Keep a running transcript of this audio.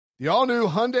The all-new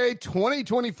Hyundai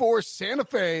 2024 Santa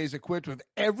Fe is equipped with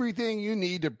everything you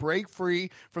need to break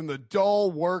free from the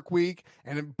dull work week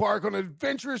and embark on an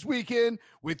adventurous weekend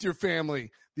with your family.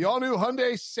 The all-new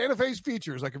Hyundai Santa Fe's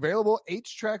features like available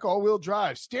H-Track all-wheel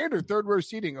drive, standard third-row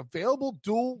seating, available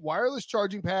dual wireless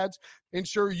charging pads,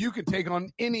 ensure you can take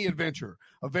on any adventure.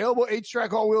 Available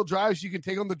H-Track all-wheel drives, you can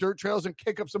take on the dirt trails and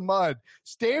kick up some mud.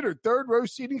 Standard third-row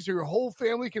seating so your whole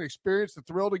family can experience the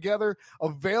thrill together.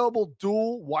 Available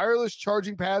dual wireless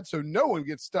charging pads so no one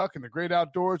gets stuck in the great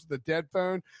outdoors with a dead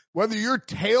phone. Whether you're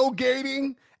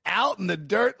tailgating out in the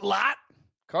dirt lot,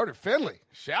 Carter Finley,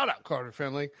 shout out Carter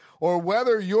Finley, or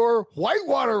whether you're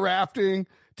whitewater rafting,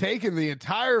 taking the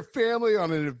entire family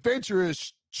on an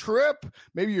adventurous trip,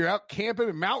 maybe you're out camping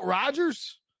in Mount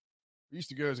Rogers. I used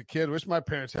to go as a kid. Wish my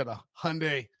parents had a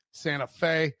Hyundai Santa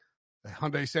Fe. The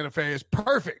Hyundai Santa Fe is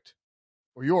perfect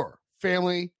for your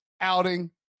family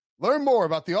outing. Learn more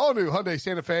about the all-new Hyundai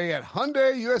Santa Fe at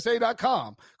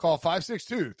HyundaiUSA.com. Call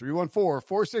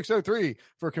 562-314-4603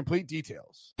 for complete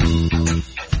details.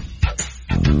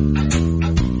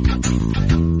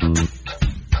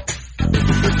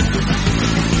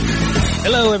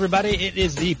 Hello, everybody. It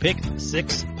is the Pick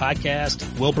Six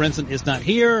podcast. Will Brinson is not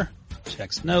here.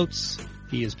 Checks notes.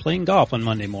 He is playing golf on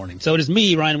Monday morning. So it is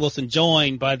me, Ryan Wilson,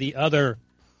 joined by the other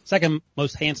second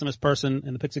most handsomest person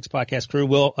in the Pick Six podcast crew.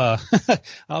 Will, I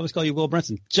always call you Will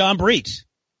Brinson. John Breech.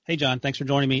 Hey, John. Thanks for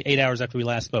joining me 8 hours after we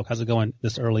last spoke. How's it going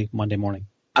this early Monday morning?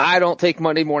 I don't take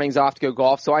Monday mornings off to go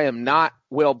golf, so I am not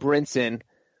Will Brinson.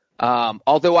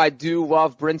 Although I do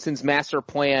love Brinson's master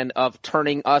plan of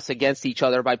turning us against each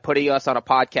other by putting us on a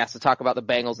podcast to talk about the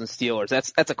Bengals and Steelers.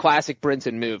 That's a classic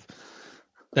Brinson move.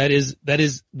 That is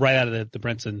right out of the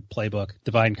Brinson playbook,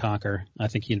 divide and conquer. I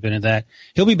think he invented that.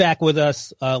 He'll be back with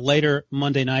us later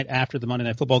Monday night after the Monday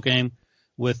Night Football game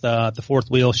with the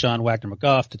fourth wheel, Sean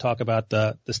Wagner-McGough, to talk about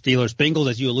the Steelers-Bengals,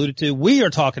 as you alluded to. We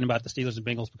are talking about the Steelers and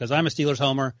Bengals because I'm a Steelers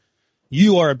homer.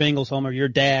 You are a Bengals homer. Your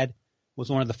dad was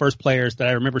one of the first players that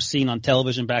I remember seeing on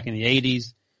television back in the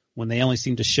 80s when they only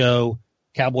seemed to show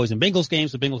Cowboys and Bengals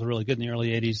games. The Bengals were really good in the early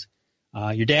 80s.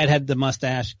 Your dad had the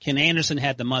mustache. Ken Anderson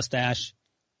had the mustache.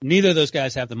 Neither of those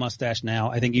guys have the mustache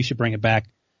now. I think you should bring it back,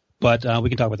 but we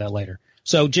can talk about that later.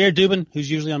 So Jared Dubin,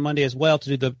 who's usually on Monday as well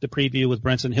to do the preview with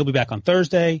Brinson, he'll be back on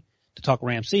Thursday to talk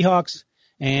Rams Seahawks.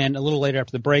 And a little later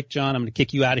after the break, John, I'm going to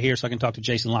kick you out of here so I can talk to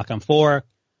Jason La Canfora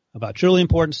about truly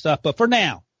important stuff. But for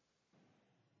now,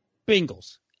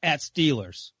 Bengals at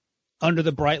Steelers under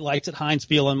the bright lights at Heinz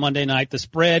Field on Monday night. The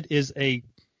spread is a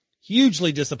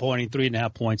hugely disappointing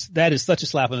 3.5 points. That is such a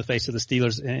slap in the face of the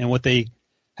Steelers and what they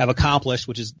have accomplished,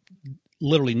 which is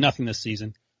literally nothing this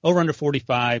season. Over under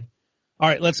 45. All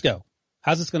right, let's go.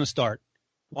 How's this going to start?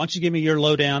 Why don't you give me your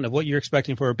lowdown of what you're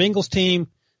expecting for a Bengals team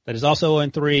that is also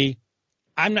 0-3.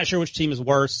 I'm not sure which team is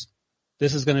worse.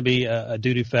 This is going to be a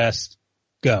doo-doo fest.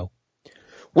 Go.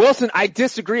 Wilson, I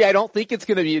disagree. I don't think it's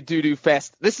going to be a doo-doo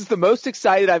fest. This is the most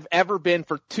excited I've ever been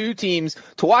for two teams,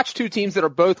 to watch two teams that are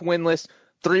both winless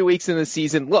 3 weeks in the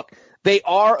season. Look, they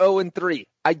are 0-3.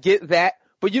 I get that.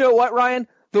 But you know what, Ryan?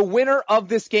 The winner of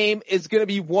this game is going to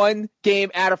be one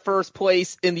game out of first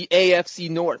place in the AFC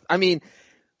North. I mean,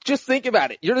 just think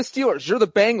about it. You're the Steelers. You're the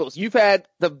Bengals. You've had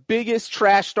the biggest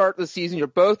trash start of the season. You're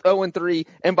both 0-3.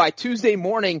 And by Tuesday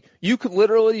morning, you could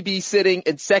literally be sitting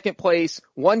in second place,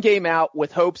 one game out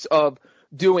with hopes of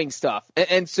doing stuff.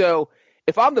 And so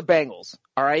if I'm the Bengals,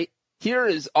 all right, here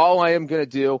is all I am going to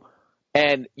do.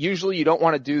 And usually you don't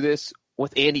want to do this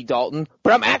with Andy Dalton,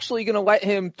 but I'm actually going to let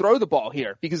him throw the ball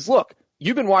here because look,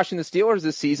 you've been watching the Steelers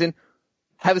this season.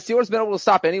 Have the Steelers been able to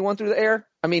stop anyone through the air?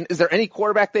 I mean, is there any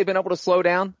quarterback they've been able to slow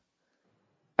down?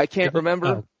 I can't remember.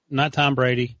 Oh, not Tom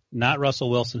Brady, not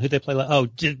Russell Wilson. Who'd they play?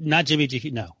 Not Jimmy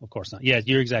G. No, of course not. Yeah,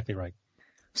 you're exactly right.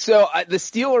 So the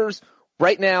Steelers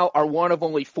right now are one of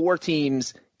only 4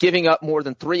 teams giving up more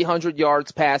than 300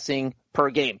 yards passing per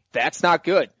game. That's not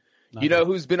good. You know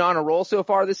who's been on a roll so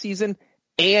far this season?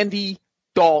 Andy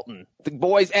Dalton. The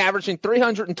boy's averaging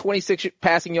 326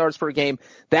 passing yards per game.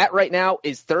 That right now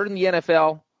is third in the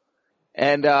NFL.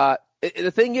 And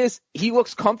the thing is, he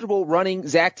looks comfortable running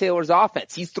Zach Taylor's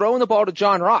offense. He's throwing the ball to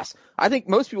John Ross. I think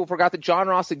most people forgot that John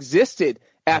Ross existed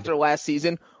after last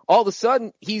season. All of a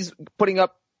sudden, he's putting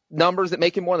up numbers that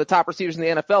make him one of the top receivers in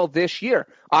the NFL this year.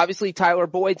 Obviously, Tyler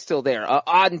Boyd's still there.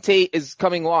 Auden Tate is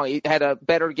coming along. He had a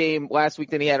better game last week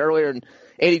than he had earlier, and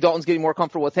Andy Dalton's getting more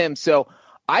comfortable with him. So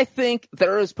I think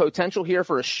there is potential here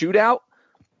for a shootout.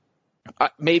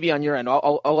 Maybe on your end.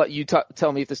 I'll let you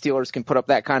tell me if the Steelers can put up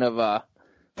that kind of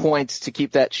points to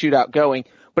keep that shootout going.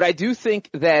 But I do think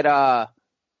that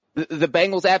the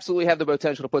Bengals absolutely have the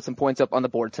potential to put some points up on the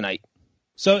board tonight.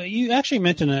 So you actually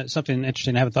mentioned something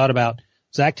interesting I haven't thought about,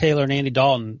 Zach Taylor and Andy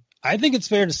Dalton. I think it's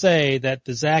fair to say that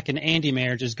the Zach and Andy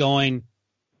marriage is going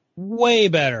way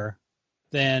better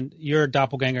than your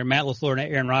doppelganger, Matt LaFleur and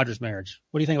Aaron Rodgers marriage.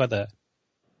 What do you think about that?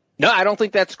 No, I don't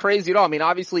think that's crazy at all. I mean,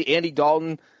 obviously, Andy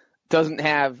Dalton doesn't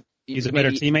have... He's a better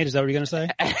teammate? Is that what you're going to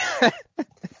say?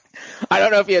 I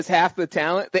don't know if he has half the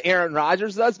talent that Aaron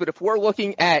Rodgers does, but if we're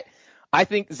looking at... I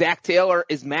think Zach Taylor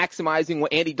is maximizing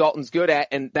what Andy Dalton's good at,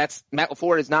 and that's Matt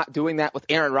LaFleur is not doing that with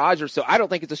Aaron Rodgers. So I don't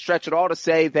think it's a stretch at all to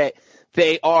say that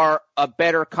they are a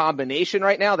better combination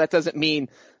right now. That doesn't mean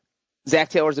Zach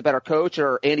Taylor's a better coach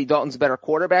or Andy Dalton's a better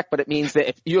quarterback, but it means that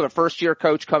if you have a first-year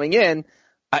coach coming in,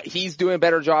 he's doing a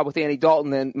better job with Andy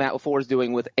Dalton than Matt LaFleur is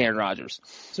doing with Aaron Rodgers.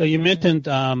 So you mentioned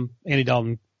Andy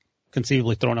Dalton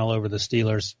conceivably thrown all over the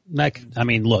Steelers. I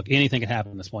mean, look, anything can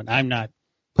happen at this point. I'm not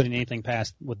putting anything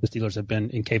past what the Steelers have been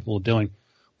incapable of doing.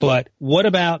 But what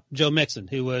about Joe Mixon,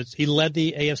 he led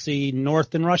the AFC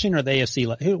North in rushing, or the AFC?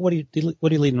 What did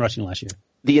he lead in rushing last year?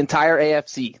 The entire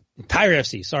AFC. Entire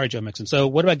AFC. Sorry, Joe Mixon. So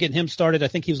what about getting him started? I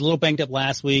think he was a little banged up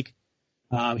last week.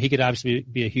 He could obviously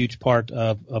be a huge part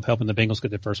of helping the Bengals get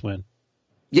their first win.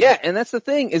 Yeah, and that's the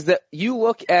thing is that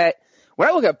when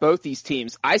I look at both these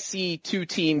teams, I see two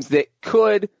teams that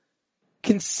could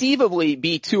conceivably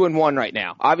be 2-1 right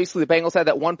now. Obviously, the Bengals had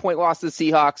that 1-point loss to the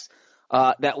Seahawks,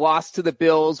 that loss to the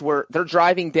Bills where they're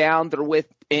driving down. They're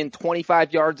within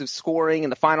 25 yards of scoring in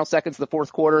the final seconds of the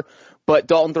fourth quarter, but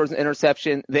Dalton throws an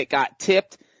interception that got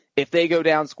tipped. If they go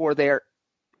down, score there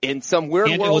in some weird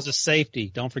world. And it was a safety.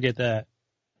 Don't forget that.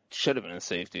 Should have been a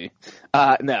safety.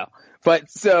 No.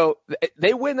 But so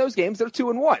they win those games. They're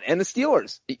 2-1. And the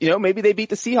Steelers, maybe they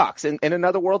beat the Seahawks. And in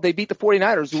another world, they beat the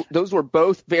 49ers. Those were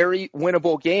both very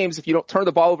winnable games. If you don't turn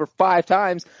the ball over 5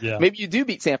 times, maybe you do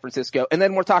beat San Francisco. And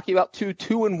then we're talking about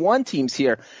 2-1 teams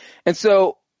here. And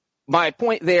so my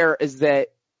point there is that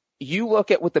you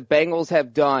look at what the Bengals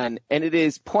have done, and it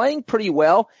is playing pretty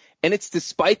well. And it's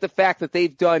despite the fact that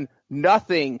they've done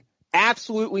nothing,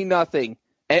 absolutely nothing.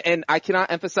 And I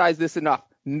cannot emphasize this enough,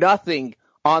 nothing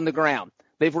on the ground.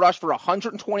 They've rushed for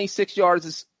 126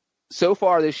 yards so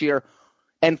far this year.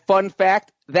 And fun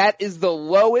fact, that is the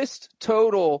lowest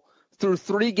total through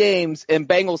 3 games in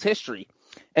Bengals history.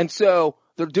 And so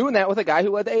they're doing that with a guy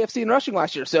who led the AFC in rushing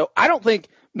last year. So I don't think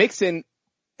Mixon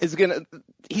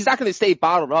he's not going to stay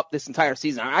bottled up this entire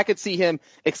season. I could see him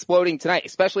exploding tonight,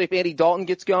 especially if Andy Dalton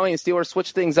gets going and Steelers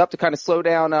switch things up to kind of slow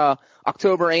down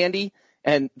October Andy.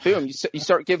 And boom, you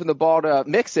start giving the ball to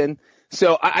Mixon.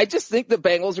 So I just think the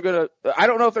Bengals are I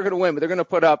don't know if they're going to win, but they're going to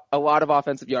put up a lot of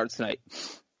offensive yards tonight.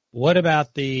 What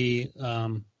about the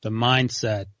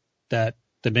mindset that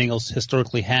the Bengals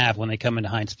historically have when they come into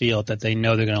Heinz Field that they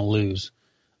know they're going to lose?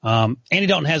 Andy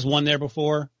Dalton has won there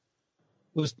before.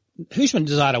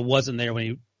 Houshmandzadeh wasn't there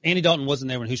Andy Dalton wasn't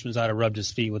there when Houshmandzadeh rubbed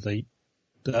his feet with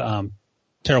the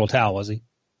terrible towel, was he?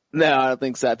 No, I don't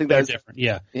think so. I think that's different.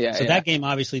 Yeah. So that game,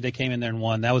 obviously, they came in there and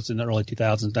won. That was in the early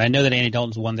 2000s. I know that Andy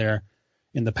Dalton's won there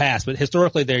in the past, but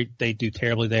historically they do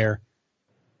terribly there.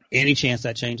 Any chance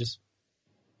that changes?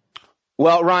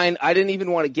 Well, Ryan, I didn't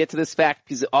even want to get to this fact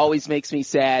because it always makes me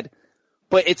sad,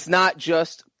 but it's not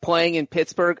just playing in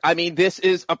Pittsburgh. I mean, this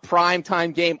is a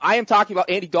primetime game. I am talking about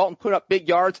Andy Dalton put up big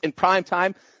yards in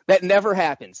primetime. That never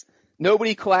happens.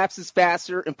 Nobody collapses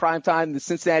faster in primetime than the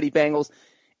Cincinnati Bengals.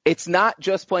 It's not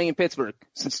just playing in Pittsburgh.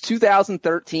 Since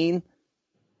 2013,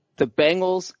 the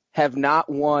Bengals have not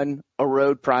won a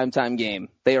road primetime game.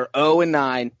 They are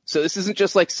 0-9. So this isn't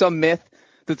just like some myth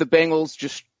that the Bengals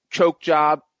just choke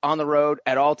job on the road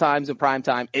at all times in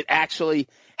primetime. It actually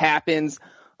happens.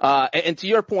 And to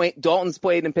your point, Dalton's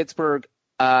played in Pittsburgh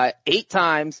 8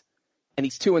 times, and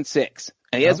he's 2-6.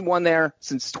 And he hasn't won there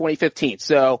since 2015.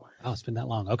 So it's been that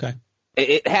long. Okay.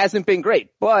 It hasn't been great,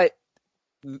 but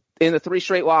in the 3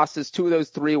 straight losses, 2 of those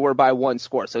 3 were by 1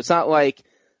 score. So it's not like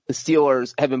the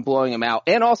Steelers have been blowing them out.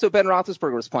 And also Ben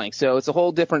Roethlisberger was playing. So it's a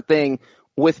whole different thing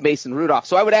with Mason Rudolph.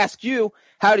 So I would ask you,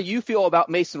 how do you feel about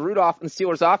Mason Rudolph and the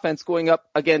Steelers offense going up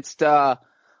against a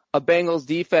Bengals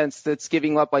defense that's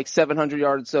giving up like 700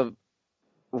 yards of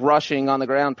rushing on the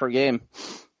ground per game?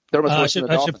 I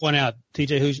should point out,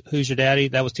 TJ, who's your daddy?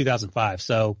 That was 2005.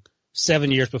 So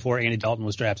 7 years before Andy Dalton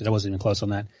was drafted. I wasn't even close on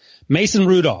that. Mason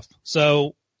Rudolph.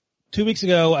 So 2 weeks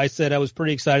ago, I said I was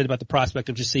pretty excited about the prospect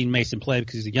of just seeing Mason play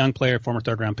because he's a young player, former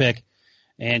 3rd-round pick.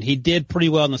 And he did pretty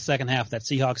well in the second half of that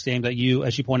Seahawks game that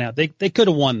as you point out, they could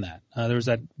have won that. There was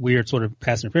that weird sort of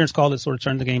pass interference call that sort of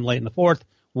turned the game late in the 4th,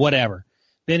 whatever.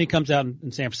 Then he comes out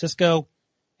in San Francisco,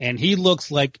 and he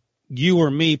looks like you or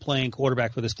me playing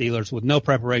quarterback for the Steelers with no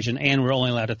preparation, and we're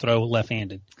only allowed to throw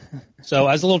left-handed. So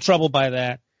I was a little troubled by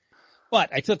that. But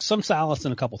I took some solace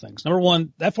in a couple things. Number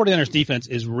one, that 49ers defense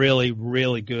is really,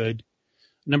 really good.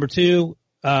 Number two,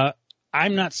 I'm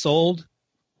not sold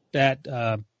that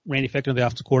Randy Fichtner, the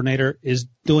offensive coordinator, is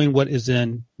doing what is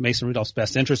in Mason Rudolph's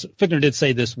best interest. Fichtner did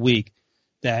say this week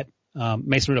that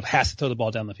Mason Rudolph has to throw the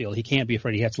ball down the field. He can't be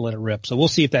afraid. He has to let it rip. So we'll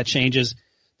see if that changes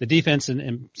the defense,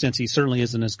 and since he certainly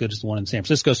isn't as good as the one in San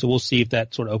Francisco, so we'll see if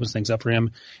that sort of opens things up for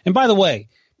him. And by the way,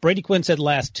 Brady Quinn said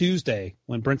last Tuesday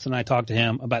when Brinson and I talked to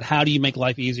him about how do you make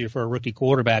life easier for a rookie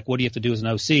quarterback, what do you have to do as an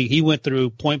OC, he went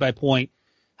through point by point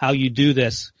how you do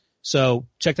this. So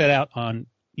check that out on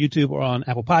YouTube or on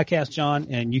Apple Podcasts, John,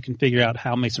 and you can figure out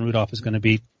how Mason Rudolph is going to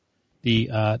beat the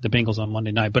Bengals on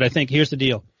Monday night. But I think here's the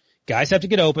deal. Guys have to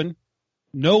get open.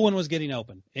 No one was getting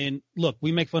open. And look,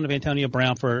 we make fun of Antonio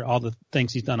Brown for all the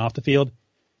things he's done off the field.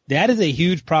 That is a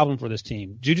huge problem for this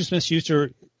team. Juju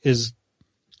Smith-Schuster is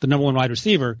the number one wide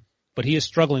receiver, but he is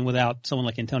struggling without someone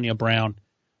like Antonio Brown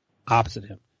opposite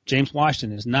him. James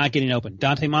Washington is not getting open.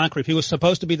 Dante Moncrief, he was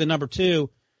supposed to be the number 2,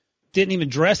 didn't even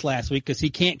dress last week because he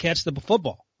can't catch the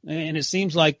football. And it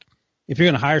seems like if you're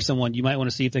going to hire someone, you might want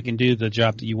to see if they can do the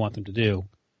job that you want them to do.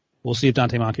 We'll see if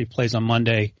Dante Moncrief plays on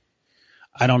Monday.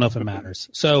 I don't know if it matters.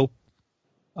 So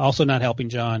also not helping,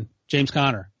 John, James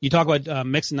Conner. You talk about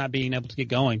Mixon not being able to get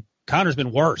going. Conner's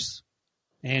been worse.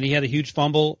 And he had a huge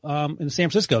fumble in San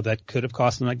Francisco that could have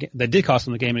cost them that did cost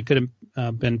them the game. It could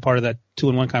have been part of that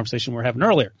 2-1 conversation we were having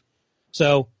earlier.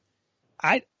 So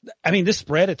I mean, this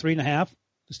spread at 3.5,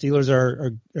 the Steelers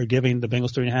are giving the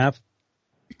Bengals 3.5.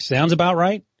 Sounds about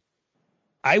right.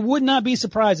 I would not be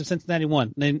surprised if Cincinnati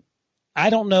won. And I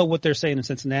don't know what they're saying in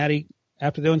Cincinnati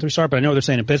after the 0-3 start, but I know what they're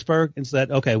saying in Pittsburgh. It's that,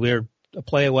 okay, we're a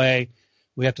play away.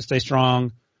 We have to stay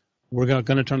strong. We're going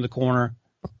to turn the corner.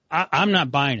 I'm not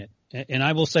buying it. And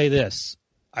I will say this.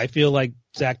 I feel like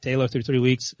Zach Taylor through 3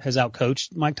 weeks has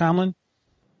outcoached Mike Tomlin.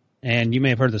 And you may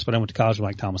have heard this, but I went to college with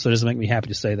Mike Tomlin, so it doesn't make me happy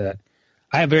to say that.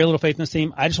 I have very little faith in this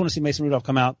team. I just want to see Mason Rudolph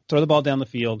come out, throw the ball down the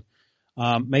field,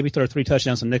 maybe throw 3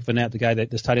 touchdowns to Nick Vannett, the guy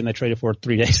this tight end they traded for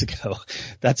 3 days ago.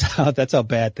 That's how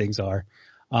bad things are.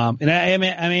 And I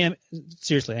am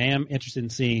seriously, I am interested in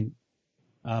seeing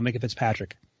Minka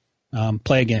Fitzpatrick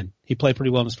play again. He played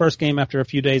pretty well in his first game after a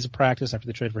few days of practice after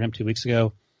they traded for him 2 weeks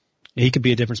ago. He could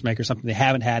be a difference maker, something they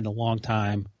haven't had in a long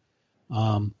time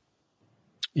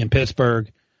in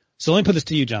Pittsburgh. So let me put this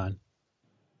to you, John,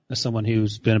 as someone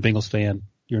who's been a Bengals fan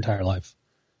your entire life.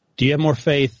 Do you have more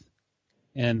faith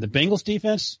in the Bengals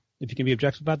defense, if you can be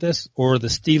objective about this, or the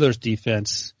Steelers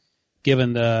defense,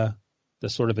 given the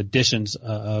sort of additions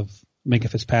of Minka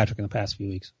Fitzpatrick in the past few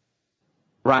weeks?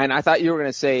 Ryan, I thought you were going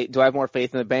to say, do I have more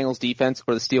faith in the Bengals defense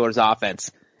or the Steelers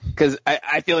offense? Because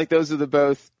I feel like those are the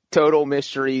both total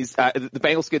mysteries. The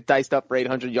Bengals get diced up for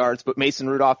 800 yards, but Mason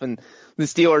Rudolph and the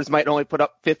Steelers might only put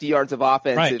up 50 yards of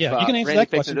offense. Right, if, yeah, you can answer Randy that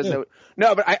question too.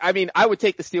 No, but I mean, I would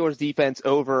take the Steelers defense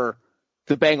over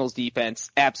the Bengals defense,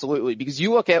 absolutely, because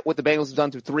you look at what the Bengals have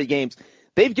done through 3 games.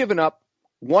 They've given up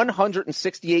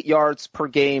 168 yards per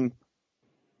game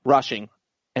rushing.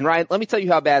 And Ryan, let me tell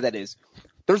you how bad that is.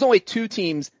 There's only 2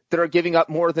 teams that are giving up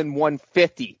more than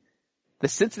 150. The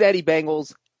Cincinnati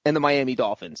Bengals and the Miami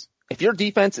Dolphins. If your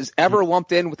defense is ever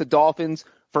lumped in with the Dolphins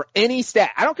for any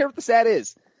stat, I don't care what the stat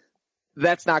is,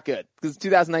 that's not good, because the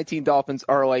 2019 Dolphins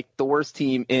are like the worst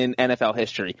team in NFL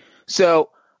history. So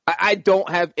I don't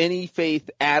have any faith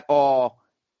at all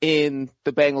in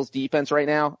the Bengals defense right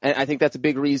now. And I think that's a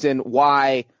big reason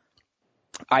why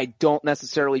I don't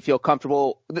necessarily feel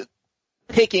comfortable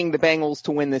picking the Bengals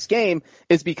to win this game,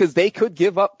 is because they could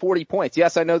give up 40 points.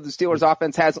 Yes, I know the Steelers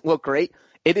offense hasn't looked great.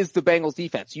 It is the Bengals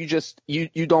defense.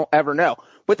 You don't ever know.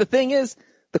 But the thing is,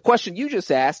 the question you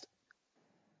just asked,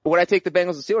 would I take the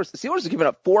Bengals and Steelers? The Steelers have given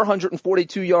up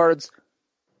 442 yards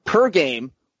per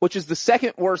game, which is the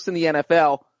second worst in the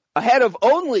NFL, ahead of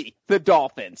only the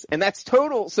Dolphins. And that's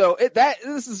total. So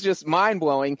this is just mind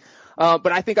blowing.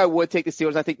 But I think I would take the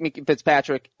Steelers. I think Minka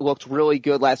Fitzpatrick looked really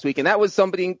good last week. And that was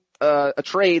something, a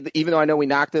trade that, even though I know we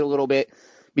knocked it a little bit,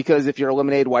 because if you're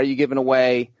eliminated, why are you giving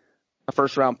away a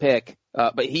first round pick?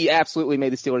 But he absolutely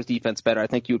made the Steelers defense better. I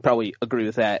think you would probably agree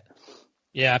with that.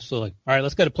 Yeah, absolutely. All right,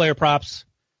 let's go to player props.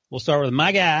 We'll start with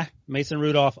my guy, Mason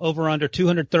Rudolph, over under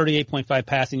 238.5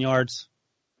 passing yards.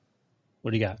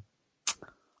 What do you got?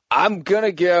 I'm going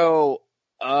to go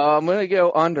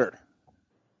under.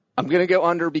 I'm going to go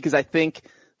under because I think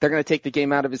they're going to take the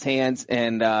game out of his hands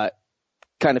and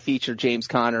kind of feature James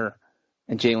Conner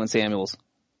and Jalen Samuels.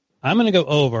 I'm going to go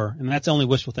over, and that's only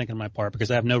wishful thinking on my part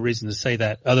because I have no reason to say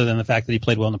that other than the fact that he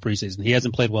played well in the preseason. He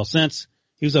hasn't played well since.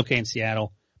 He was okay in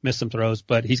Seattle, missed some throws,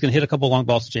 but he's going to hit a couple long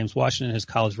balls to James Washington, his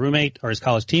college roommate or his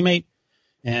college teammate,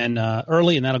 and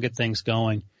early, and that'll get things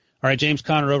going. All right, James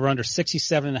Conner over under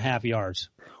 67.5 yards.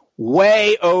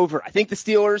 Way over. I think the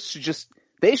Steelers should just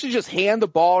hand the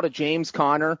ball to James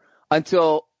Conner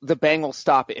until the Bengals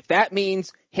stop it. If that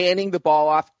means handing the ball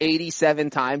off 87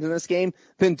 times in this game,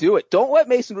 then do it. Don't let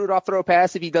Mason Rudolph throw a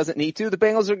pass if he doesn't need to. The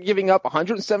Bengals are giving up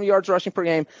 107 yards rushing per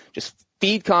game. Just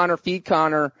feed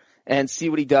Connor, and see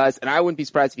what he does. And I wouldn't be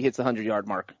surprised if he hits the 100-yard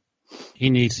mark. He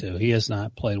needs to. He has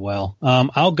not played well. I'm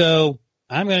going to go.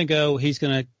 I'm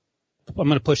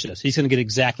going to push this. He's going to get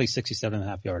exactly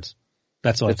 67.5 yards.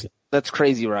 That's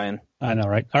crazy, Ryan. I know,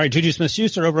 right? All right, Juju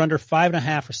Smith-Schuster over under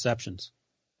 5.5 receptions.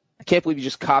 I can't believe you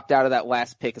just copped out of that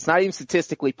last pick. It's not even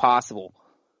statistically possible.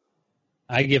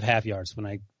 I give half yards when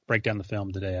I break down the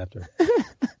film the day after.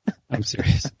 I'm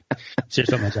serious. Serious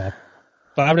about my job.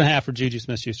 5.5 for Juju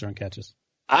Smith-Schuster on catches.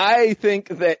 I think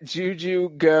that Juju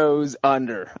goes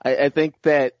under. I think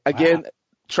that, again,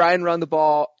 try and run the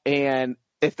ball, and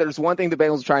if there's one thing the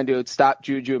Bengals are trying to do, it's stop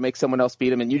Juju and make someone else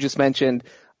beat him. And you just mentioned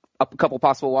a couple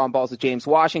possible long balls with James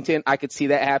Washington. I could see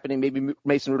that happening. Maybe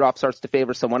Mason Rudolph starts to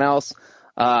favor someone else.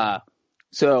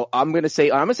 So I'm going to say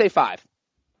 5.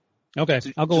 Okay.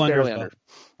 I'll go under as well. All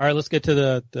right. Let's get to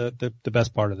the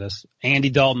best part of this. Andy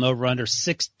Dalton over under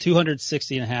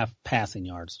 260.5 passing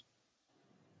yards.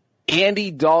 Andy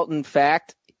Dalton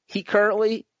fact, he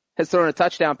currently has thrown a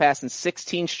touchdown pass in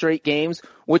 16 straight games,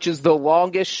 which is the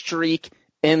longest streak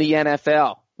in the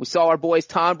NFL. We saw our boys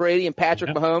Tom Brady and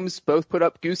Patrick Mahomes both put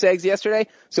up goose eggs yesterday.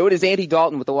 So it is Andy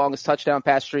Dalton with the longest touchdown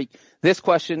pass streak. This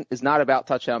question is not about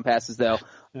touchdown passes, though.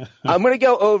 I'm going to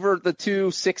go over the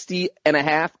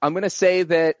 260.5. I'm going to say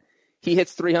that he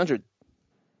hits 300.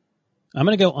 I'm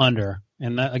going to go under.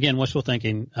 And again, wishful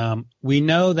thinking. We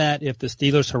know that if the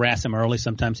Steelers harass him early,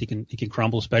 sometimes he can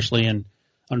crumble, especially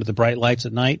under the bright lights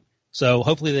at night. So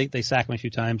hopefully they sack him a few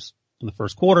times in the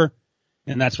first quarter.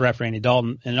 And that's right for Andy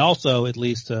Dalton. And also, it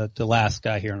leads to last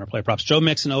guy here in our play props. Joe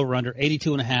Mixon over under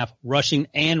 82.5 rushing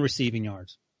and receiving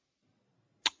yards.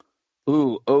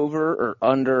 Ooh, over or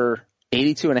under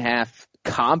 82.5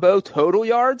 combo total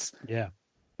yards? Yeah.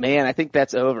 Man, I think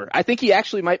that's over. I think he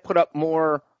actually might put up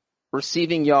more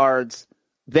receiving yards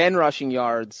than rushing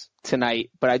yards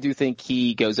tonight, but I do think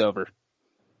he goes over.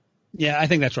 Yeah, I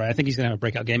think that's right. I think he's going to have a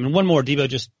breakout game. And one more, Debo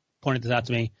just pointed this out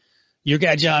to me. Your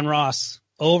guy, John Ross,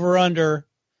 over under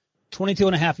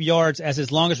 22.5 yards as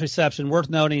his longest reception. Worth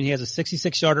noting, he has a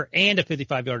 66-yarder and a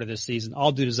 55-yarder this season,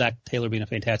 all due to Zach Taylor being a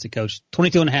fantastic coach.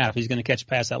 22.5, he's going to catch a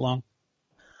pass that long?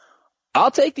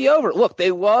 I'll take the over. Look,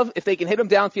 they love, if they can hit him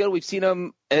downfield, we've seen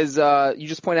them, as you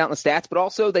just pointed out in the stats, but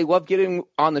also they love getting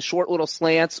on the short little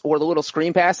slants or the little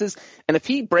screen passes. And if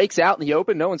he breaks out in the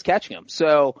open, no one's catching him.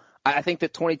 So I think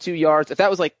that 22 yards, if that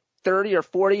was like 30 or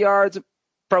 40 yards,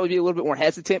 probably be a little bit more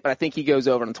hesitant, but I think he goes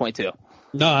over on 22.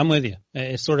 No, I'm with you.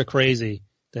 It's sort of crazy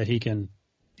that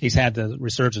he's had the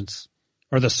resurgence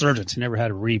or the surgence. He never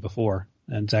had a re before.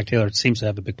 And Zach Taylor seems to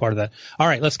have a big part of that. All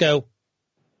right, let's go.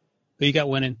 Who you got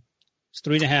winning? It's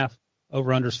 3.5.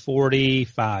 Over unders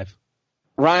 45.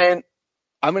 Ryan,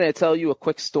 I'm going to tell you a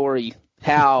quick story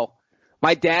how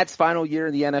my dad's final year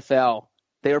in the NFL,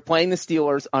 they were playing the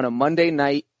Steelers on a Monday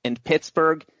night in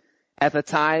Pittsburgh. At the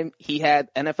time, he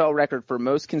had NFL record for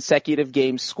most consecutive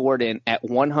games scored in at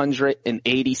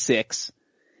 186.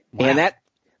 Wow. And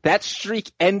that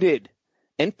streak ended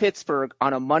in Pittsburgh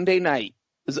on a Monday night.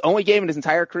 It was the only game in his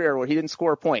entire career where he didn't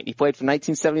score a point. He played from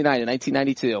 1979 to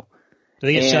 1992. Did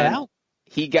they get shut out?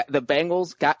 The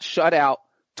Bengals got shut out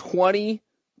 20-0.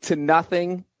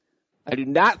 I do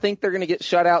not think they're going to get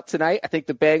shut out tonight. I think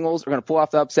the Bengals are going to pull off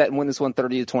the upset and win this one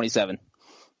 30-27.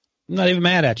 I'm not even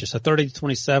mad at you. So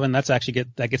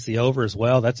 30-27, that gets the over as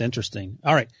well. That's interesting.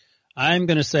 All right. I'm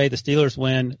going to say the Steelers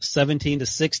win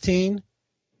 17-16.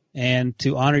 And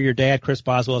to honor your dad, Chris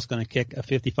Boswell is going to kick a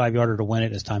 55-yarder to win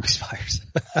it as time expires.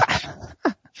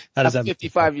 How does that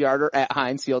 55-yarder at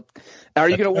Heinz Field. Are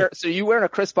you going to so you wearing a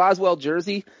Chris Boswell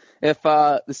jersey if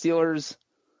the Steelers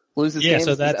lose this game? Yeah,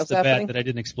 so that's the bet that I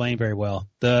didn't explain very well.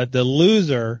 The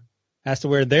loser has to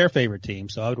wear their favorite team.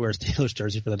 So I would wear a Steelers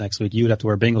jersey for the next week. You would have to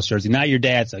wear a Bengals jersey. Not your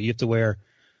dad's, though. You have to wear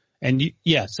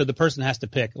so the person has to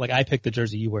pick. Like I pick the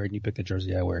jersey you wear and you pick the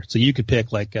jersey I wear. So you could pick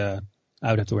I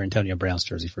would have to wear Antonio Brown's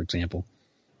jersey, for example.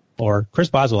 Or Chris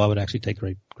Boswell I would actually take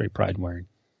great pride in wearing.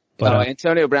 But,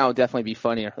 Antonio Brown would definitely be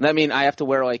funnier. That mean I have to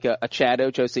wear like a Chad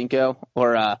Ochocinco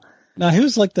or No, he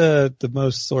was like the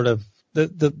most sort of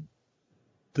the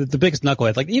biggest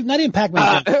knucklehead. Like not even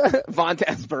Pac-Man.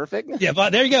 Vontaze Burfict. Yeah,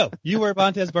 there you go. You wear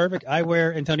Vontaze Burfict. I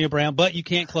wear Antonio Brown, but you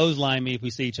can't clothesline me if we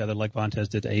see each other like Vontaze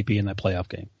did to AP in that playoff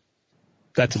game.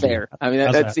 That's fair. I mean,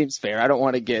 that seems fair. I don't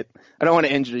want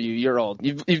to injure you. You're old.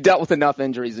 You've dealt with enough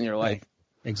injuries in your life.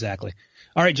 Exactly.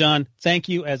 All right, John, thank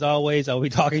you as always. I'll be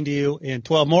talking to you in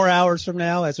 12 more hours from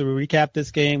now as we recap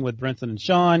this game with Brenton and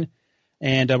Sean.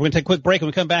 And we're going to take a quick break. When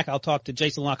we come back, I'll talk to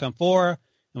Jason La Canfora, and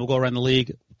we'll go around the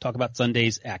league, talk about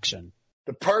Sunday's action.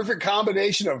 The perfect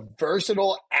combination of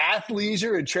versatile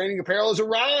athleisure and training apparel has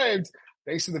arrived.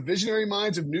 Thanks to the visionary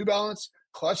minds of New Balance,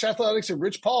 Clutch Athletics, and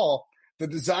Rich Paul, the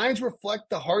designs reflect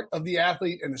the heart of the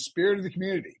athlete and the spirit of the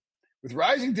community. With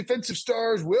rising defensive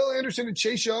stars Will Anderson and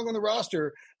Chase Young on the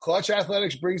roster, Clutch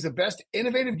Athletics brings the best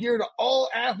innovative gear to all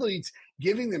athletes,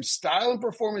 giving them style and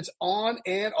performance on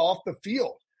and off the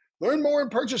field. Learn more and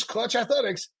purchase Clutch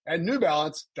Athletics at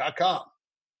NewBalance.com.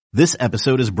 This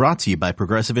episode is brought to you by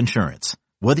Progressive Insurance.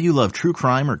 Whether you love true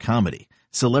crime or comedy,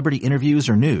 celebrity interviews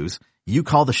or news, you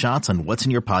call the shots on what's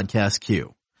in your podcast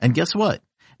queue. And guess what?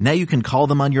 Now you can call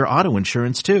them on your auto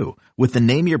insurance too with the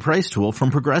Name Your Price tool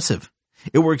from Progressive.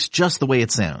 It works just the way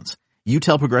it sounds. You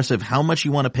tell Progressive how much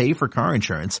you want to pay for car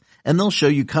insurance, and they'll show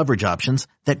you coverage options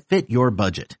that fit your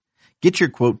budget. Get your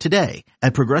quote today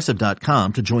at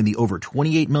Progressive.com to join the over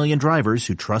 28 million drivers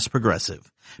who trust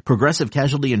Progressive. Progressive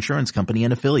Casualty Insurance Company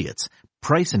and Affiliates.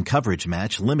 Price and coverage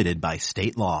match limited by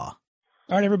state law.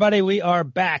 All right, everybody, we are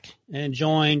back and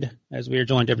joined, as we are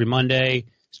joined every Monday.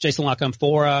 It's Jason La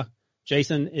Canfora.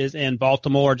 Jason is in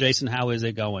Baltimore. Jason, how is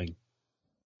it going?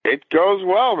 It goes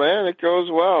well, man. It goes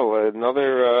well.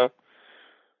 Another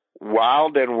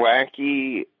wild and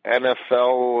wacky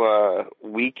NFL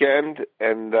weekend,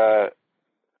 and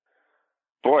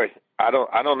boy, I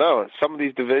don't know. Some of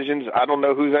these divisions, I don't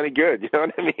know who's any good. You know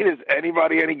what I mean? Is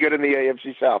anybody any good in the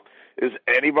AFC South? Is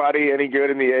anybody any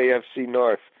good in the AFC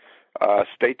North?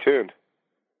 Stay tuned.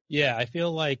 Yeah, I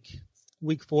feel like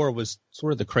week 4 was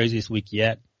sort of the craziest week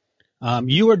yet.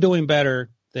 You are doing better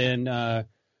than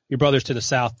your brothers to the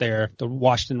south there, the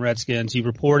Washington Redskins. You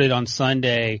reported on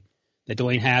Sunday that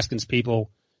Dwayne Haskins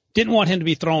people didn't want him to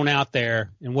be thrown out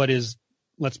there in what is,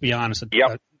 let's be honest,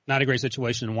 not a great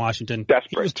situation in Washington. Desperate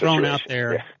he was thrown situation. out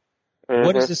there. Yeah. Mm-hmm.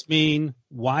 What does this mean?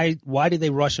 Why did they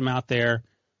rush him out there?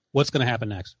 What's going to happen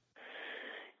next?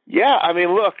 Yeah, I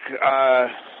mean, look,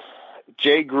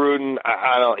 Jay Gruden,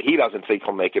 he doesn't think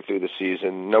he'll make it through the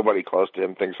season. Nobody close to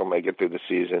him thinks he'll make it through the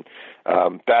season.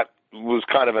 That was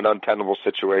kind of an untenable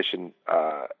situation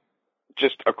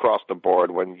just across the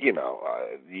board when,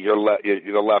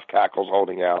 the left tackle's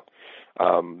holding out.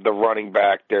 The running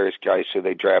back, Darius Geis, who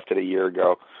they drafted a year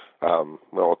ago,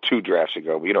 2 drafts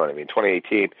ago, but you know what I mean,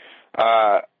 2018,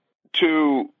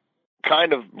 to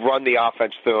kind of run the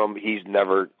offense through him. He's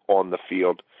never on the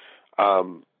field.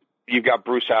 You've got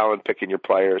Bruce Allen picking your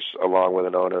players along with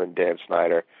an owner and Dan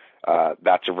Snyder.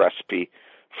 That's a recipe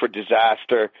for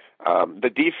disaster. The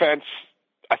defense,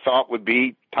 I thought, would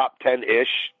be top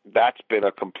 10-ish. That's been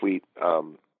a complete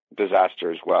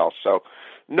disaster as well. So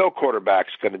no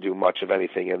quarterback's going to do much of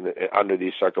anything under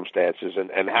these circumstances.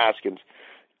 And Haskins,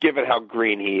 given how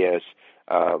green he is,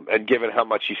 and given how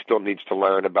much he still needs to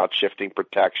learn about shifting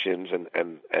protections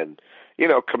and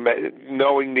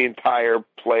knowing the entire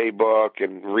playbook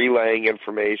and relaying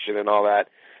information and all that,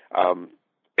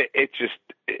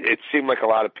 it seemed like a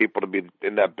lot of people to be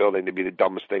in that building to be the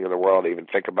dumbest thing in the world to even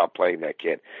think about playing that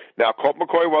kid. Now, Colt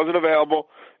McCoy wasn't available,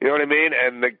 you know what I mean?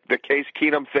 And the Case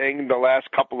Keenum thing the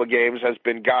last couple of games has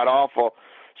been god-awful.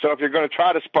 So if you're going to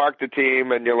try to spark the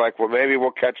team and you're like, well, maybe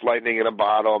we'll catch lightning in a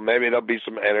bottle, maybe there'll be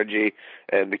some energy,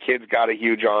 and the kid's got a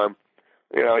huge arm,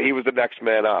 he was the next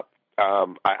man up.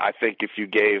 I think if you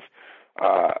gave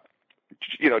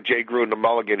Jay Gruden a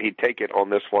mulligan, he'd take it on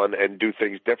this one and do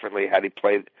things differently had he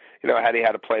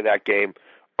had to play that game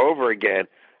over again.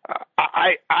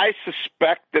 I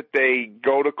suspect that they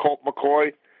go to Colt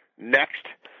McCoy next,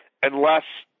 unless,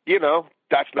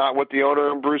 that's not what the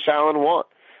owner and Bruce Allen want.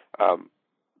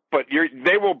 But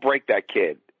they will break that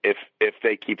kid if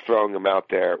they keep throwing him out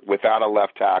there without a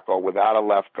left tackle, without a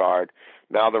left guard.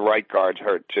 Now the right guard's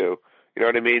hurt too. You know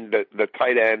what I mean? The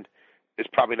tight end is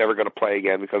probably never going to play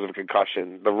again because of a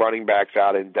concussion. The running back's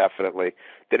out indefinitely.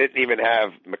 They didn't even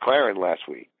have McLaren last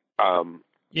week.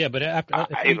 Yeah, but after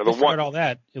all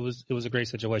that, it was a great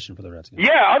situation for the Redskins.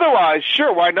 Yeah, otherwise,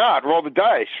 sure, why not? Roll the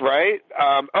dice, right?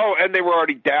 And they were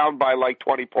already down by like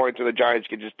 20 points, and the Giants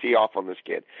could just tee off on this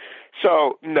kid.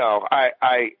 So, no,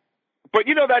 but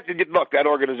that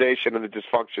organization and the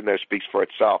dysfunction there speaks for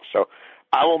itself. So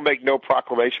I will make no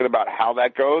proclamation about how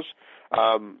that goes.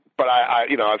 But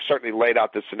I've certainly laid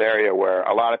out this scenario where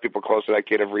a lot of people close to that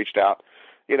kid have reached out,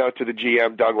 to the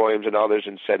GM, Doug Williams, and others,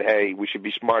 and said, hey, we should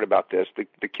be smart about this.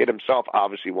 The kid himself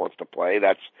obviously wants to play.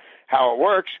 That's how it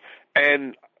works.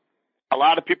 And a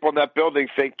lot of people in that building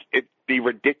think it'd be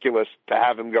ridiculous to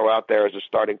have him go out there as a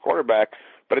starting quarterback.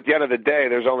 But at the end of the day,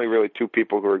 there's only really two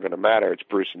people who are going to matter. It's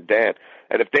Bruce and Dan.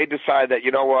 And if they decide that,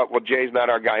 you know what, well, Jay's not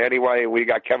our guy anyway, and we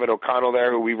got Kevin O'Connell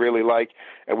there who we really like,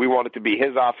 and we want it to be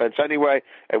his offense anyway,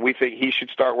 and we think he should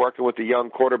start working with the young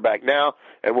quarterback now,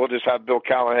 and we'll just have Bill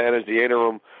Callahan as the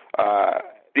interim, the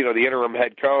interim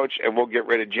head coach, and we'll get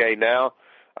rid of Jay now.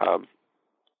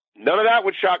 None of that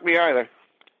would shock me either.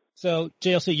 So,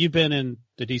 JLC, you've been in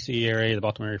the D.C. area, the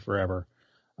Baltimore area forever.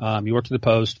 You worked at the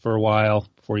Post for a while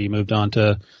before you moved on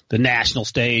to the national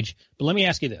stage. But let me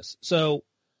ask you this. So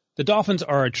the Dolphins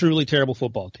are a truly terrible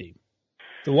football team.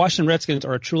 The Washington Redskins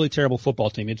are a truly terrible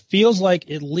football team. It feels like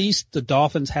at least the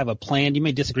Dolphins have a plan. You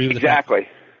may disagree with exactly.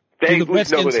 They know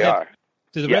who they are.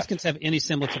 Do the Redskins have any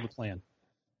semblance of a plan?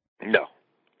 No.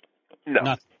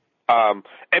 Nothing.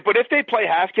 But if they play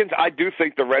Haskins, I do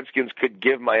think the Redskins could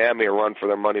give Miami a run for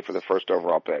their money for the first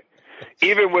overall pick.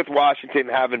 Even with Washington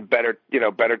having better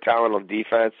talent on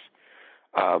defense,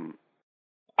 I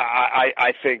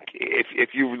think if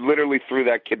you literally threw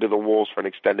that kid to the wolves for an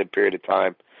extended period of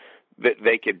time, that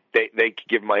they could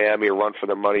give Miami a run for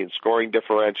their money in scoring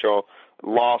differential,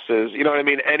 losses. You know what I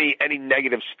mean? Any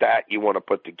negative stat you want to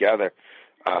put together.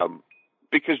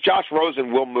 Because Josh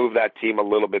Rosen will move that team a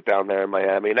little bit down there in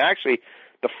Miami. And actually,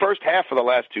 the first half of the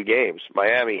last two games,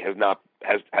 Miami has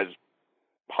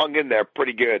hung in there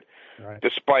pretty good, right,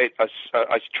 despite a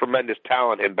tremendous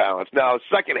talent imbalance. Now, the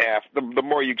second half, the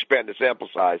more you expand the sample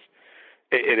size,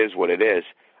 it is what it is.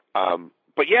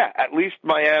 But yeah, at least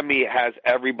Miami has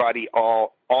everybody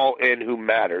all in who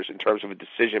matters in terms of a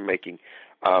decision making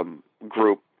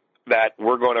group that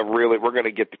we're going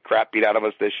to get the crap beat out of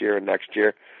us this year and next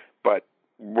year, but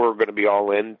we're going to be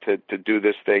all in to do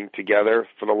this thing together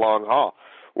for the long haul.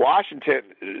 Washington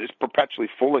is perpetually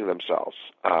fooling themselves.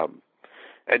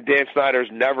 And Dan Snyder's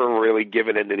never really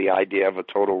given into the idea of a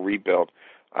total rebuild.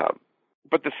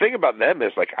 But the thing about them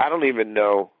is, I don't even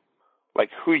know,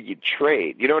 who you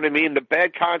trade. You know what I mean? The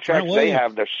bad contracts they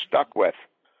have, they're stuck with.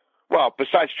 Well,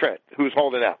 besides Trent, who's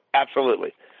holding out.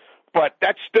 Absolutely. But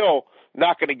that's still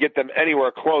not going to get them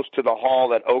anywhere close to the haul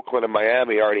that Oakland and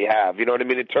Miami already have. You know what I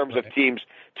mean? In terms of teams,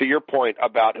 to your point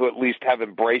about who at least have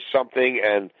embraced something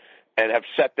and have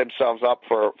set themselves up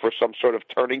for some sort of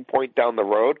turning point down the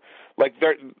road.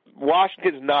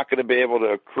 Washington's not going to be able to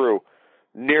accrue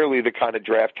nearly the kind of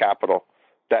draft capital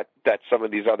that some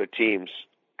of these other teams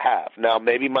have. Now,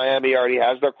 maybe Miami already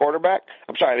has their quarterback.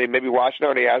 Maybe Washington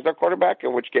already has their quarterback,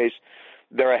 in which case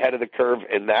they're ahead of the curve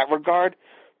in that regard.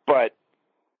 But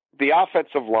the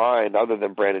offensive line, other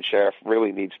than Brandon Sheriff,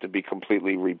 really needs to be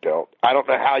completely rebuilt. I don't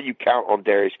know how you count on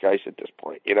Darius Geis at this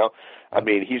point,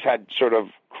 he's had sort of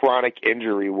chronic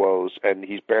injury woes, and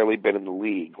he's barely been in the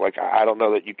league. I don't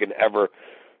know that you can ever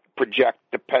project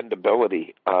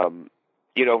dependability.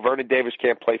 Vernon Davis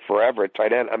can't play forever at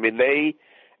tight end.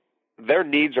 Their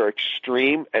needs are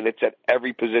extreme, and it's at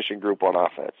every position group on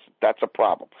offense. That's a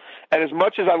problem. And as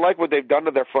much as I like what they've done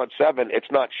to their front seven, it's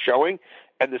not showing,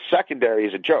 and the secondary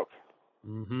is a joke.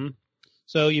 Mm-hmm.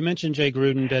 So you mentioned Jay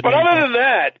Gruden. But other than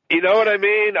that, you know what I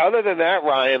mean? Other than that,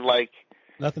 Ryan,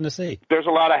 nothing to see. There's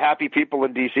a lot of happy people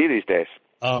in D.C. these days.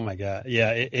 Oh, my God.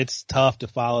 Yeah, it's tough to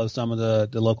follow some of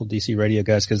the local D.C. radio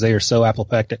guys because they are so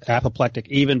apoplectic,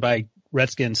 even by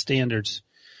Redskins standards.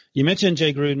 You mentioned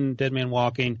Jay Gruden, dead man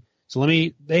walking. So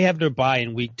they have their bye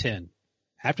in week 10.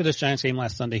 After this Giants game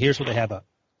last Sunday, here's what they have up.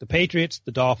 The Patriots,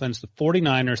 the Dolphins, the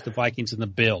 49ers, the Vikings, and the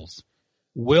Bills.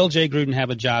 Will Jay Gruden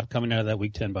have a job coming out of that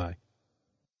week 10 bye?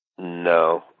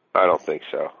 No, I don't think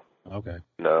so. Okay.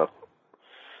 No.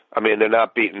 They're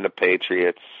not beating the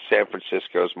Patriots. San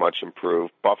Francisco's much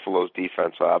improved. Buffalo's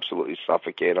defense will absolutely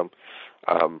suffocate them.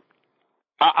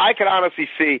 I could honestly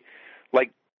see,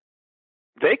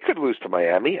 they could lose to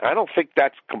Miami. I don't think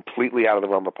that's completely out of the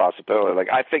realm of possibility.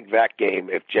 I think that game,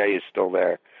 if Jay is still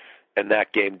there and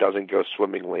that game doesn't go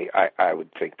swimmingly, I would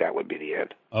think that would be the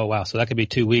end. Oh, wow. So that could be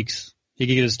 2 weeks. He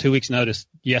could get his 2 weeks notice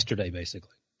yesterday,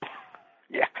 basically.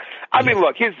 Yeah.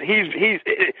 Look, he's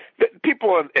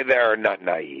people there are not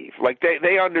naive.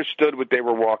 They understood what they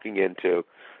were walking into.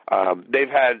 They've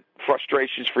had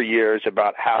frustrations for years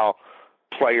about how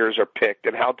players are picked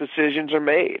and how decisions are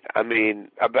made.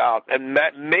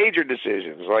 Major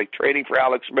decisions like trading for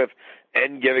Alex Smith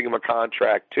and giving him a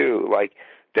contract too.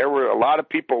 There were a lot of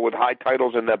people with high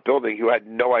titles in that building who had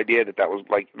no idea that was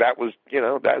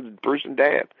Bruce and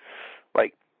Dan.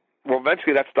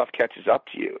 Eventually that stuff catches up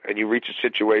to you, and you reach a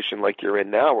situation like you're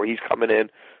in now where he's coming in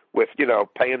with,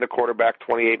 paying the quarterback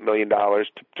 $28 million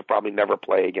to probably never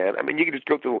play again. You can just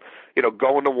go through,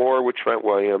 going to war with Trent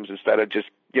Williams instead of just,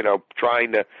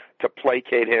 trying to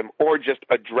placate him or just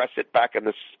address it back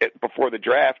before the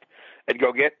draft and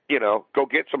go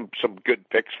get some good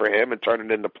picks for him and turn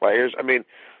it into players. I mean,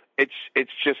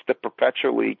 it's just the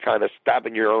perpetually kind of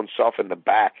stabbing your own self in the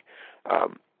back.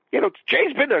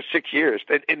 Jay's been there 6 years.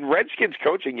 In Redskins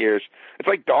coaching years, it's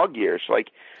like dog years. Like,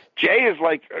 Jay is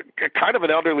like a kind of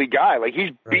an elderly guy. Like,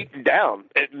 he's beaten down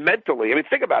mentally. I mean,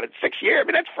 think about it. 6 years. I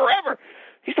mean, that's forever.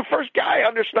 He's the first guy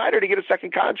under Snyder to get a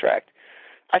second contract.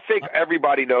 I think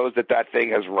everybody knows that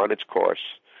thing has run its course.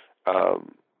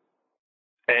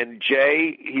 And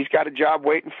Jay, he's got a job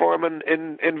waiting for him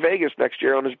in Vegas next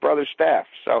year on his brother's staff.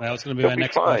 So that was going to be my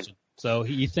next question. So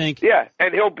you think? Yeah,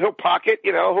 and he'll pocket.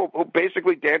 He'll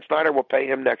basically, Dan Snyder will pay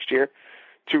him next year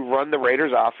to run the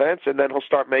Raiders offense, and then he'll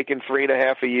start making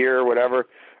 $3.5 a year or whatever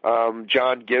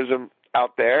John gives him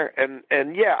out there.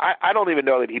 And yeah, I don't even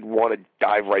know that he'd want to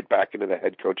dive right back into the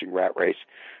head coaching rat race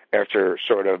after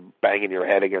sort of banging your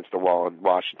head against the wall in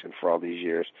Washington for all these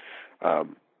years.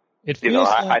 It feels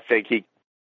I think he.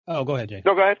 Oh, go ahead, Jay.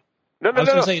 No, go ahead.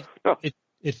 No.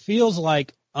 It feels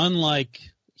like, unlike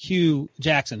Hugh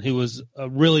Jackson, who was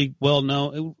really well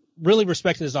known, really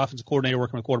respected as offensive coordinator,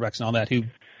 working with quarterbacks and all that, who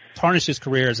tarnished his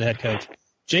career as a head coach.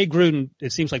 Jay Gruden,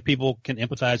 it seems like people can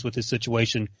empathize with his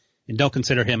situation and don't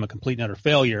consider him a complete and utter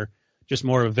failure, just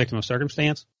more of a victim of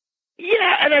circumstance.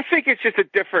 Yeah, and I think it's just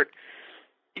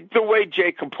the way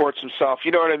Jay comports himself,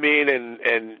 you know what I mean?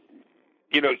 And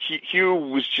Hugh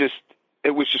was just,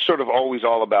 it was just sort of always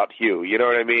all about Hugh, you know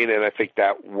what I mean? And I think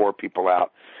that wore people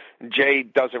out. Jay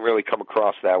doesn't really come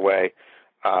across that way.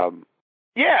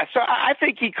 Yeah, so I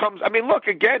think he comes, I mean, look,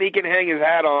 again, he can hang his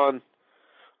hat on,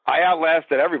 I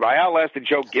outlasted everybody. I outlasted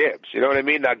Joe Gibbs, you know what I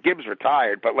mean? Now, Gibbs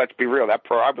retired, but let's be real,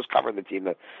 I was covering the team,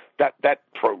 that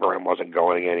program wasn't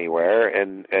going anywhere,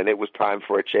 and it was time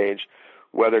for a change.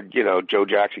 Whether, Joe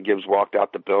Jackson Gibbs walked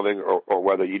out the building or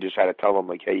whether you just had to tell them,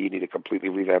 like, hey, you need to completely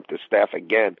revamp this staff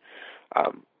again.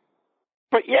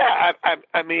 But, yeah,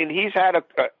 I mean, he's had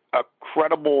a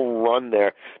credible run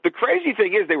there. The crazy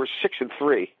thing is they were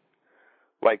 6-3.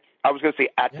 Like, I was going to say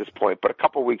at this point, but a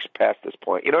couple weeks past this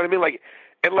point. You know what I mean? Like,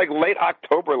 in, like, late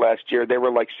October last year, they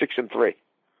were, like, 6-3.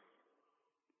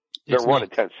 They're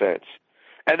 1-10 cents.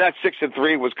 And that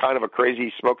 6-3 was kind of a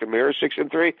crazy smoke and mirror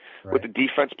 6-3 with the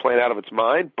defense playing out of its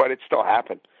mind, but it still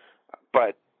happened.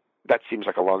 But that seems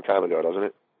like a long time ago, doesn't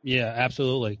it? Yeah,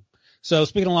 absolutely. So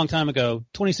speaking of a long time ago,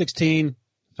 2016,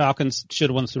 Falcons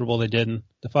should have won the Super Bowl. They didn't.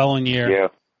 The following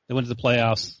year, they went to the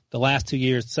playoffs. The last 2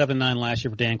 years, 7-9 last year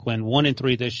for Dan Quinn,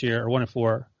 1-3 this year, or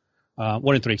 1-4,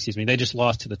 1-3, excuse me. They just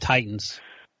lost to the Titans.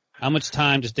 How much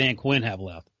time does Dan Quinn have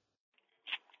left?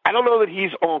 I don't know that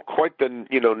he's on quite the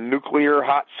nuclear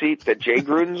hot seat that Jay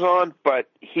Gruden's on, but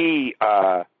he's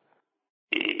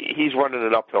running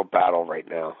an uphill battle right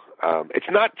now. It's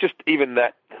not just even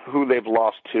that who they've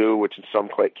lost to, which in some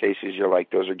cases you're like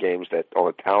those are games that on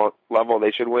a talent level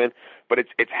they should win, but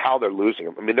it's how they're losing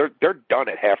them. I mean they're done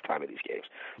at halftime of these games.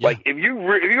 Yeah. Like if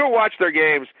you go watch their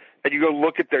games and you go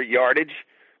look at their yardage,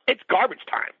 it's garbage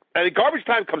time. I mean, garbage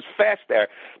time comes fast there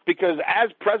because as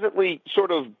presently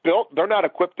sort of built, they're not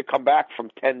equipped to come back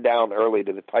from 10 down early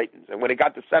to the Titans. And when it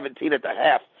got to 17 at the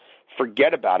half,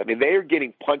 forget about it. I mean, they are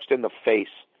getting punched in the face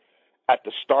at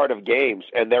the start of games,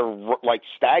 and they're like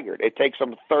staggered. It takes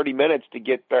them 30 minutes to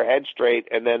get their head straight,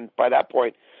 and then by that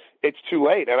point, it's too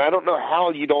late. And I don't know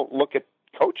how you don't look at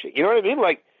coaching. You know what I mean?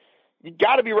 Like, you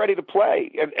got to be ready to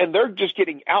play. And they're just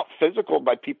getting out-physical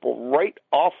by people right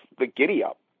off the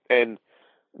giddy-up. And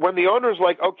when the owner's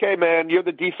like, okay, man, you're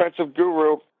the defensive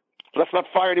guru, let's not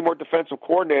fire any more defensive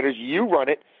coordinators, you run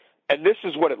it, and this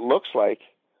is what it looks like.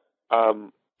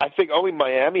 I think only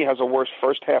Miami has a worse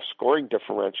first-half scoring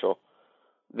differential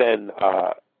than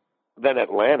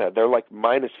Atlanta. They're like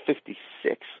minus 56.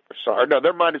 No,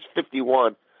 they're minus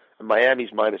 51, and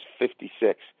Miami's minus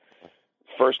 56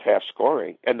 first-half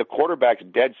scoring. And the quarterback's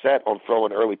dead set on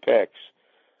throwing early picks.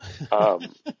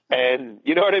 And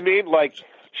you know what I mean? Like,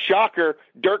 shocker,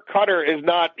 Dirk Cutter is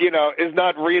not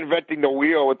reinventing the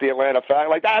wheel with the Atlanta Falcons.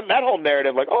 Like that whole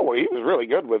narrative, like, oh, well, he was really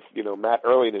good with, Matt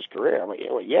early in his career. I'm like,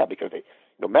 yeah, because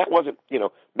Matt wasn't,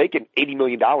 making $80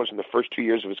 million in the first 2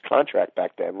 years of his contract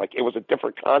back then. Like, it was a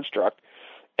different construct.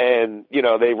 And,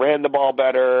 they ran the ball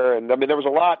better. And I mean, there was a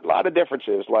lot of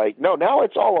differences. Like, no, now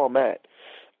it's all on Matt.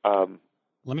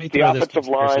 The offensive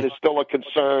line is still a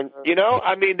concern.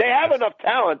 I mean, they have enough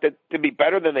talent to be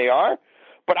better than they are.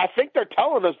 But I think they're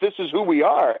telling us this is who we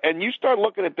are. And you start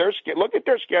looking at their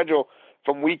schedule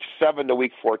from week 7 to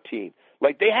week 14.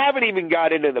 Like, they haven't even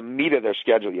got into the meat of their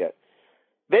schedule yet.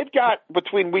 They've got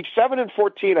between week 7 and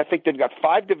 14, I think they've got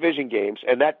 5 division games,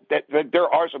 and that there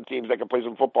are some teams that can play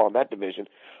some football in that division.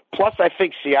 Plus, I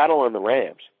think Seattle and the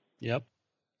Rams. Yep.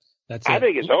 I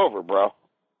think it's over, bro.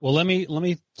 Well, let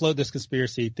me float this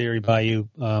conspiracy theory by you.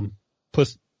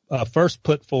 First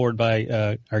put forward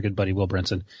by our good buddy Will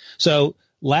Brinson. So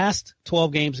last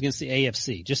 12 games against the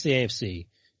AFC, just the AFC,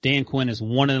 Dan Quinn is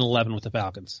 1-11 with the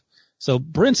Falcons. So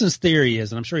Brinson's theory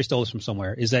is, and I'm sure he stole this from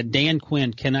somewhere, is that Dan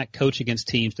Quinn cannot coach against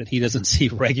teams that he doesn't see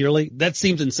regularly. That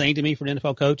seems insane to me for an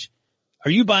NFL coach.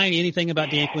 Are you buying anything about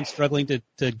Dan Quinn struggling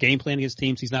to game plan against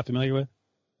teams he's not familiar with?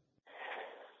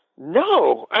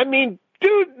 No. I mean,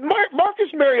 dude,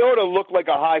 Marcus Mariota looked like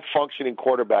a high-functioning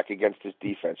quarterback against his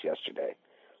defense yesterday.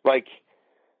 Like,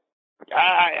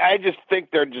 I just think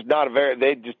they're just not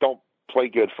they just don't play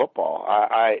good football.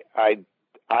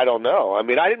 I don't know. I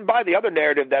mean, I didn't buy the other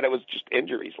narrative that it was just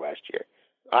injuries last year.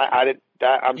 I didn't.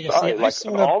 I'm sorry. Like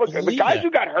all the guys who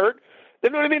got hurt.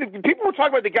 You know what I mean? People were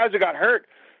talking about the guys who got hurt.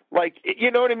 Like,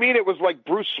 you know what I mean? It was like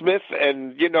Bruce Smith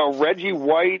and, Reggie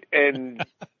White and,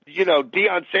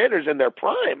 Deion Sanders in their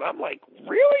prime. I'm like,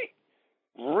 really?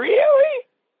 Really?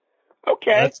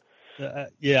 Okay.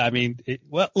 Yeah, I mean,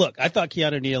 look, I thought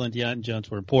Keanu Neal and Deion Jones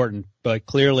were important, but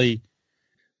clearly,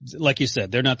 like you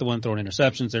said, they're not the one throwing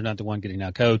interceptions. They're not the one getting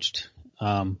out coached.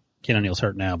 Keanu Neal's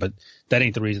hurt now, but that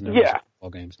ain't the reason they're losing football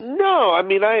games. No, I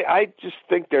mean, I just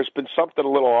think there's been something a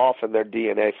little off in their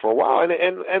DNA for a while,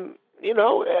 and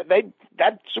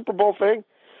that Super Bowl thing,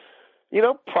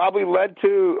 probably led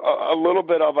to a little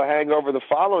bit of a hangover the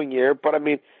following year. But I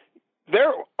mean,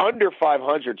 they're under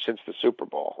 500 since the Super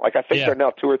Bowl. Like, I think they're now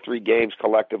 2 or 3 games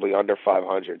collectively under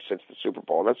 500 since the Super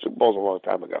Bowl, and that Super Bowl's a long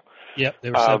time ago. Yep.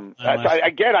 They were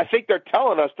I think they're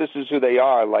telling us this is who they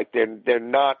are. Like, they're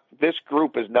not. This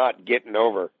group is not getting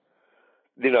over,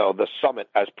 the summit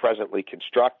as presently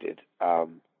constructed. All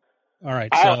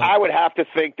right. So I would have to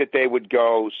think that they would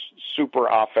go super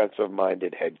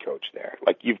offensive-minded head coach there.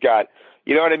 Like, you've got,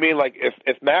 you know what I mean? Like,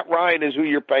 if Matt Ryan is who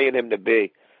you're paying him to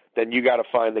be, then you got to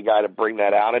find the guy to bring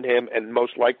that out in him, and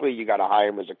most likely you got to hire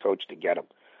him as a coach to get him.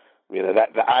 That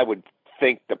I would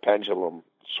think the pendulum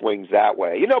swings that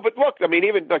way. But look, I mean,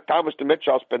 even like Thomas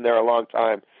DeMitchell's been there a long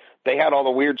time. They had all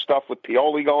the weird stuff with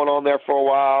Pioli going on there for a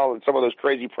while, and some of those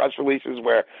crazy press releases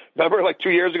where, remember, like 2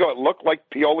 years ago, it looked like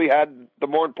Pioli had the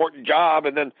more important job,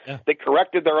 and then they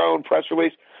corrected their own press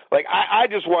release. Like, I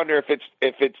just wonder if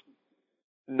it's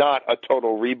not a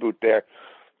total reboot there.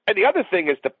 And the other thing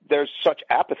is that there's such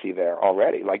apathy there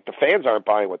already. Like, the fans aren't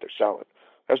buying what they're selling.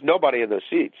 There's nobody in those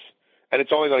seats, and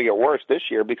it's only going to get worse this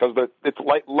year because it's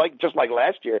just like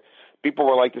last year. People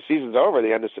were like, the season's over at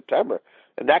the end of September,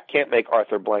 and that can't make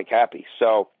Arthur Blank happy.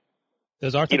 So,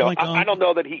 does Arthur Blank I don't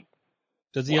know that he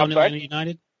does he own Atlanta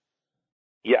United?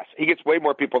 Yes, he gets way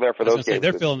more people there for those games.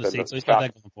 They're filling the seats, so he's got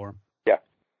that going for him.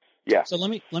 Yeah. So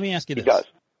let me ask you this. He does.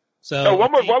 So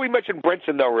one more. While we mentioned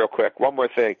Brinson, though, real quick, one more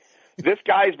thing. This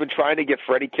guy's been trying to get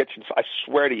Freddie Kitchens, I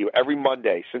swear to you, every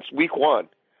Monday since week 1.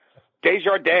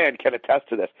 Desjardins can attest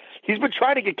to this. He's been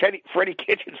trying to get Freddie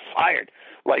Kitchens fired,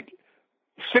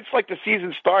 since the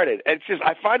season started. And it's just,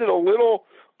 I find it a little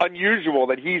unusual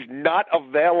that he's not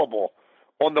available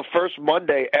on the first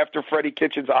Monday after Freddie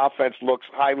Kitchens' offense looks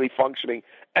highly functioning,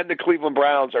 and the Cleveland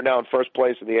Browns are now in first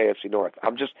place in the AFC North.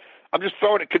 I'm just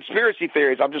throwing conspiracy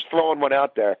theories. I'm just throwing one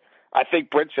out there. I think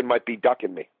Brinson might be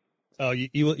ducking me. Oh,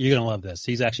 you're going to love this.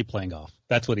 He's actually playing golf.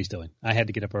 That's what he's doing. I had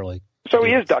to get up early. So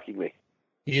he is ducking me.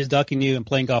 He is ducking you and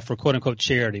playing golf for quote-unquote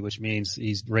charity, which means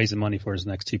he's raising money for his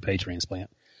next toupee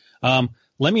transplant.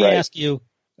 Let me ask you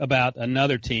about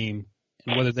another team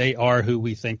and whether they are who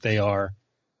we think they are.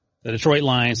 The Detroit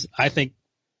Lions. I think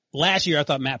last year I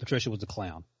thought Matt Patricia was a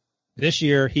clown. This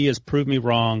year he has proved me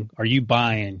wrong. Are you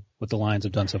buying what the Lions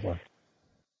have done so far?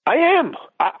 I am.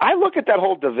 I look at that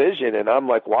whole division and I'm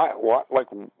like,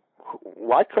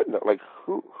 why couldn't it? Like,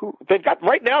 who they've got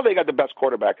right now? They got the best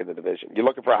quarterback in the division. You're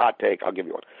looking for a hot take? I'll give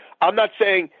you one. I'm not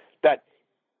saying that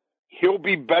he'll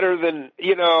be better than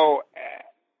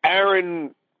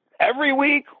Aaron every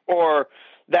week, or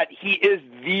that he is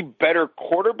the better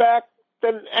quarterback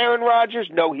than Aaron Rodgers.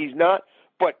 No, he's not.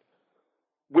 But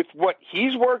with what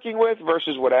he's working with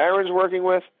versus what Aaron's working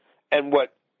with, and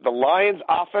what the Lions'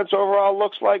 offense overall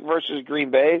looks like versus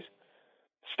Green Bay's,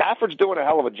 Stafford's doing a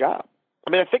hell of a job. I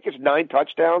mean, I think it's 9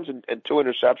 touchdowns and 2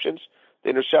 interceptions.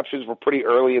 The interceptions were pretty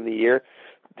early in the year.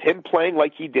 Him playing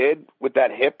like he did with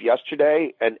that hip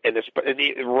yesterday and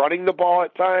running the ball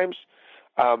at times,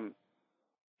 I'm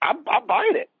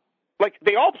buying it. Like,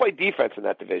 they all play defense in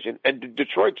that division, and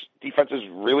Detroit's defense is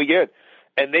really good.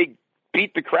 And they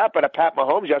beat the crap out of Pat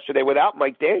Mahomes yesterday without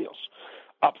Mike Daniels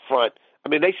up front. I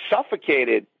mean, they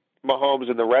suffocated Mahomes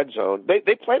in the red zone.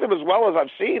 They played him as well as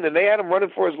I've seen, and they had him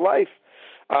running for his life.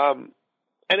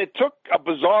 And it took a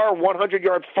bizarre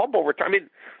 100-yard fumble return. I mean,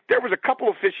 there was a couple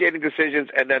of officiating decisions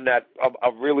and then a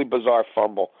really bizarre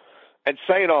fumble. And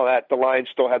saying all that, the Lions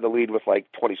still had the lead with like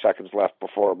 20 seconds left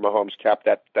before Mahomes capped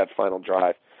that final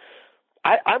drive.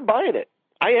 I'm buying it.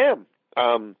 I am.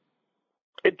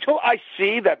 Until I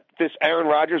see that this Aaron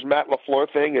Rodgers, Matt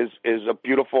LaFleur thing is a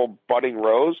beautiful budding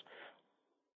rose,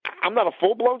 I'm not a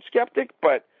full-blown skeptic,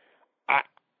 but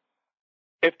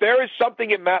if there is something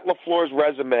in Matt LaFleur's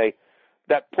resume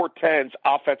that portends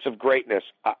offensive greatness,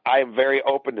 I am very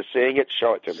open to seeing it.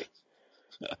 Show it to me.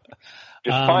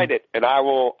 Just find it, and I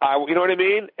will. You know what I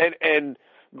mean? And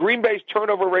Green Bay's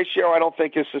turnover ratio, I don't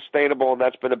think is sustainable, and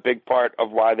that's been a big part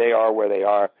of why they are where they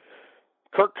are.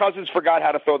 Kirk Cousins forgot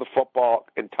how to throw the football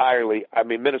entirely. I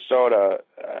mean, Minnesota.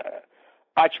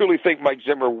 I truly think Mike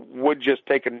Zimmer would just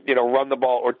run the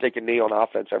ball or take a knee on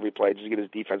offense every play just to get his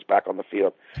defense back on the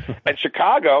field. And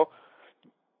Chicago,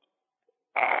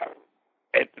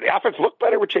 the offense looked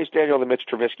better with Chase Daniel than Mitch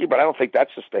Trubisky, but I don't think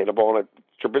that's sustainable. And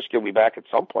Trubisky will be back at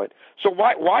some point. So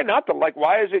why not?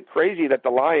 Why is it crazy that the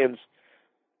Lions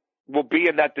will be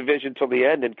in that division till the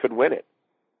end and could win it?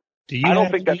 I don't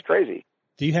think that's crazy.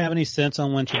 Do you have any sense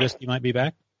on when Trubisky might be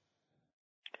back?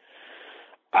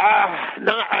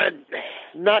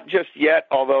 Not just yet,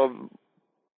 although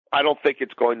I don't think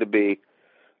it's going to be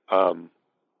a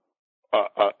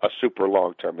super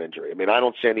long-term injury. I mean, I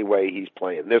don't see any way he's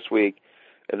playing this week,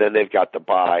 and then they've got the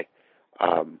bye.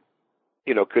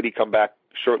 Could he come back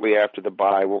shortly after the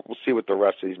bye? We'll see what the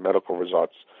rest of these medical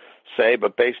results say,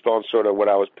 but based on sort of what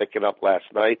I was picking up last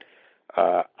night,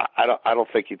 I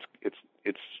don't think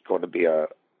it's going to be an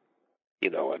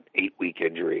 8-week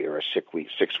injury or a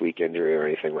 6-week injury or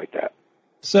anything like that.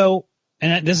 So,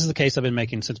 and this is the case I've been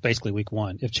making since basically week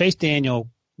one. If Chase Daniel,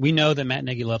 we know that Matt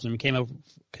Nagy loves him. He came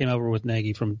over with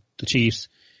Nagy from the Chiefs.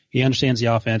 He understands the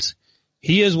offense.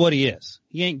 He is what he is.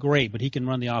 He ain't great, but he can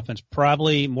run the offense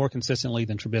probably more consistently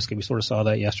than Trubisky. We sort of saw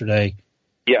that yesterday.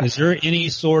 Yeah. Is there any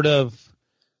sort of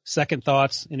second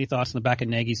thoughts, any thoughts in the back of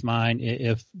Nagy's mind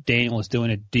if Daniel is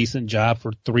doing a decent job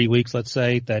for 3 weeks, let's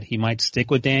say, that he might stick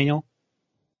with Daniel?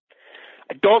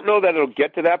 I don't know that it'll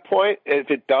get to that point.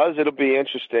 If it does, it'll be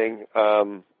interesting.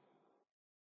 I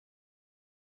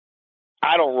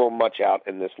don't rule much out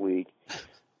in this league.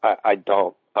 I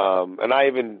don't. And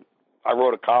I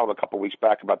wrote a column a couple of weeks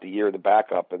back about the year of the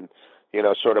backup and,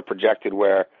 sort of projected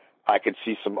where I could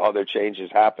see some other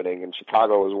changes happening. And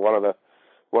Chicago was one of the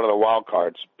wild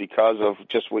cards because of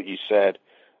just what you said.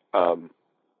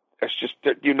 It's just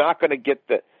you're not going to get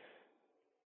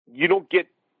you don't get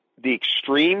the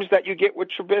extremes that you get with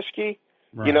Trubisky.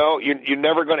 Right. You're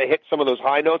never going to hit some of those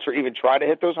high notes or even try to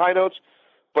hit those high notes,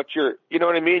 but you know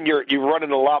what I mean? You're running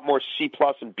a lot more C+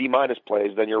 and B-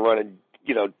 plays than you're running,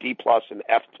 D+ and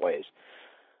F plays.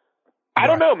 I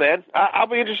don't know, man. I'll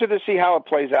be interested to see how it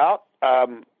plays out.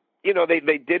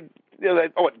 They did,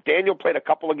 Daniel played a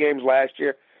couple of games last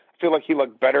year. I feel like he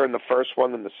looked better in the first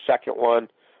one than the second one.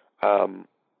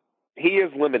 He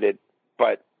is limited,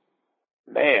 but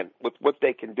man, with what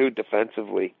they can do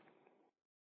defensively.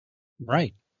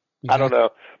 Right. Exactly. I don't know.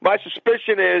 My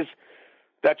suspicion is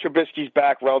that Trubisky's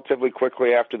back relatively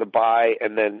quickly after the bye,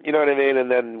 and then, you know what I mean? And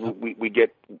then we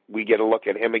get a look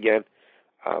at him again.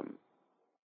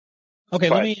 Okay,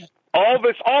 let me. All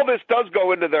this does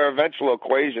go into their eventual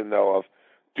equation, though, of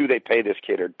do they pay this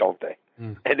kid or don't they?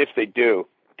 And if they do,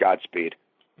 Godspeed.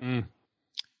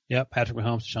 Yep, Patrick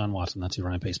Mahomes, Deshaun Watson. That's who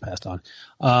Ryan Pace passed on.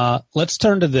 Let's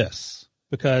turn to this,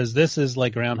 because this is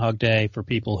like Groundhog Day for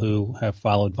people who have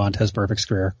followed Vontaze Burfict's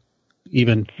career,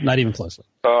 not even closely.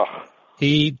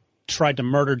 He tried to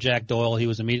murder Jack Doyle. He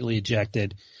was immediately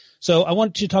ejected. So I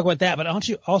want you to talk about that, but I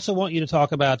also want you to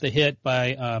talk about the hit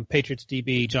by Patriots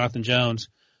DB Jonathan Jones,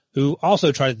 who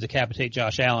also tried to decapitate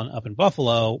Josh Allen up in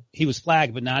Buffalo. He was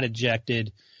flagged but not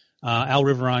ejected. Al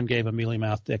Riveron gave a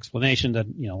mealy-mouthed explanation that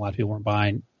a lot of people weren't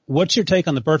buying. What's your take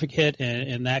on the Burfict hit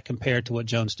and that compared to what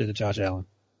Jones did to Josh Allen?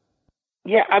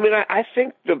 Yeah, I mean, I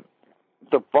think the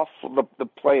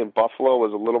play in Buffalo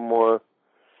was a little more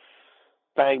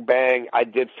bang bang. I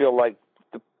did feel like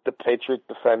the Patriot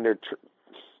defender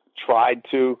tried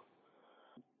to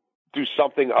do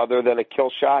something other than a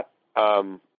kill shot.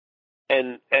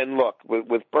 And look,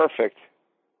 with Burfict,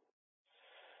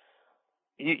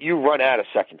 you run out of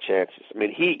second chances. I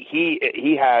mean,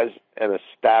 he has an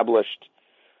established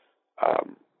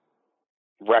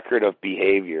record of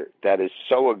behavior that is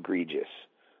so egregious.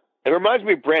 It reminds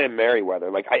me of Brandon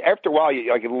Merriweather. After a while,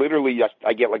 I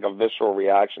get like a visceral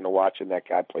reaction to watching that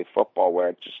guy play football, where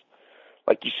it's just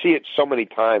like you see it so many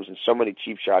times and so many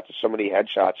cheap shots and so many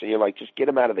headshots, and you're like, just get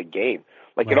him out of the game.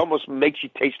 Right. It almost makes you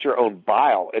taste your own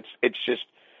bile. It's just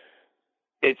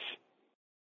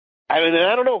I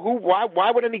don't know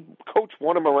why would any coach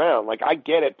want him around? Like, I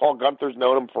get it. Paul Gunther's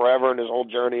known him forever and his whole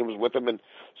journey. He was with him in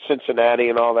Cincinnati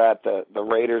and all that, the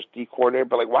Raiders D coordinator.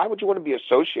 But, like, why would you want to be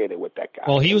associated with that guy?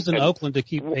 Well, he was in Oakland to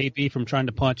keep AB from trying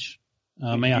to punch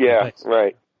Mayock. Yeah,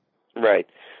 right.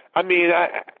 I mean,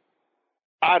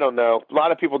 I don't know. A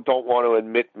lot of people don't want to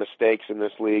admit mistakes in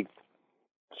this league,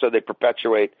 so they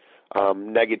perpetuate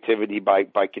negativity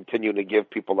by continuing to give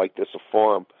people like this a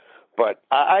forum. But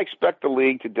I expect the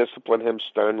league to discipline him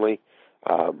sternly.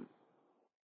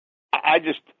 I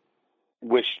just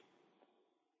wish.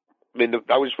 I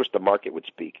just wish the market would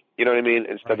speak. You know what I mean?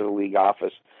 Instead of the league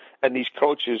office. And these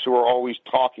coaches who are always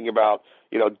talking about,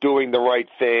 doing the right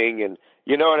thing and,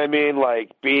 you know what I mean?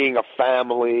 Like being a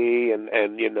family and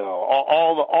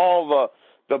all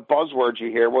the buzzwords you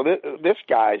hear. Well, this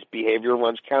guy's behavior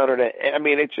runs counter to. I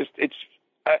mean,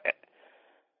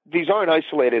 these aren't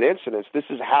isolated incidents. This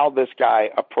is how this guy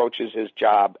approaches his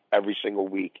job every single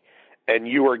week. And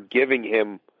you are giving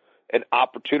him an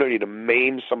opportunity to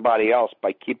maim somebody else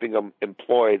by keeping them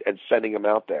employed and sending them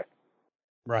out there.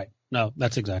 Right. No,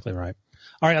 that's exactly right.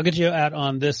 All right, I'll get you out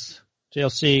on this,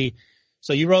 JLC.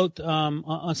 So you wrote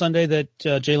on Sunday that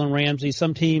Jalen Ramsey,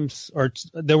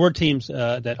 there were teams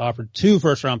that offered 2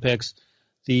 first-round picks.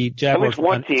 The Jaguars. At least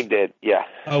one team did, yeah.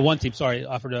 One team, sorry,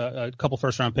 offered a couple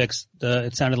first-round picks.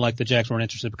 It sounded like the Jags weren't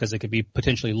interested because they could be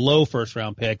potentially low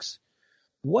first-round picks.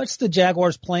 What's the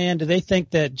Jaguars' plan? Do they think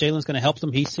that Jalen's going to help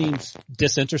them? He seems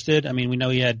disinterested. I mean, we know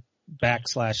he had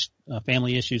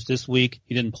back/family issues this week.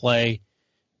 He didn't play.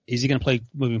 Is he going to play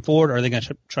moving forward, or are they going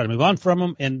to try to move on from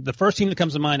him? And the first team that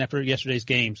comes to mind after yesterday's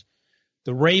games,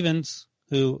 the Ravens,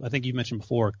 who I think you mentioned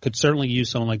before, could certainly use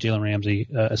someone like Jalen Ramsey,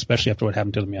 especially after what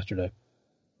happened to them yesterday.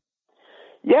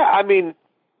 Yeah, I mean,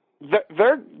 this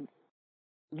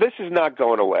is not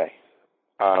going away.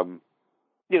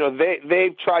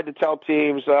 They've tried to tell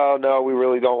teams, oh, no, we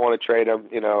really don't want to trade him,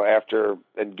 after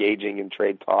engaging in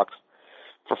trade talks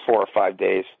for 4 or 5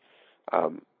 days.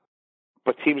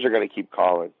 But teams are going to keep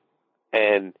calling.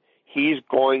 And he's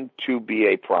going to be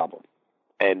a problem.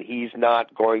 And he's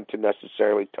not going to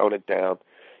necessarily tone it down.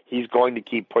 He's going to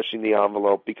keep pushing the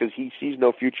envelope because he sees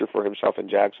no future for himself in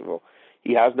Jacksonville.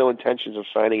 He has no intentions of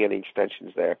signing any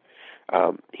extensions there.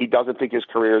 He doesn't think his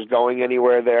career is going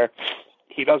anywhere there.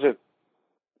 He doesn't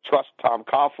trust Tom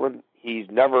Coughlin. He's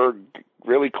never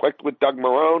really clicked with Doug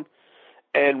Marrone.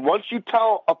 And once you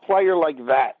tell a player like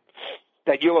that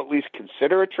you'll at least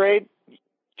consider a trade,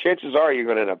 chances are you're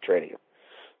going to end up trading him.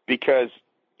 Because,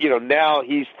 now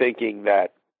he's thinking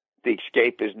that the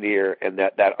escape is near and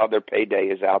that other payday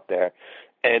is out there.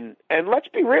 And let's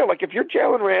be real, like if you're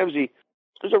Jalen Ramsey,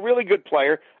 who's a really good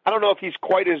player, I don't know if he's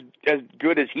quite as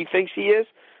good as he thinks he is,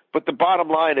 but the bottom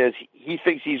line is he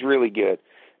thinks he's really good.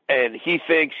 And he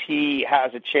thinks he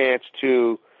has a chance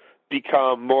to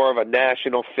become more of a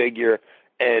national figure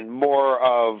and more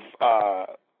of,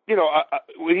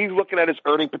 when he's looking at his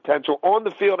earning potential on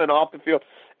the field and off the field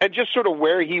and just sort of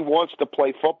where he wants to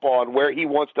play football and where he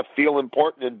wants to feel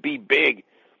important and be big.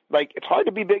 Like, it's hard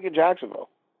to be big in Jacksonville.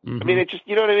 Mm-hmm. I mean, it's just,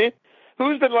 you know what I mean?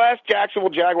 Who's the last Jacksonville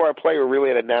Jaguar player really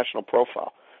had a national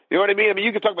profile? You know what I mean? I mean,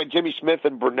 you could talk about Jimmy Smith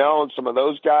and Brunell and some of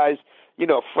those guys,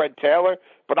 Fred Taylor,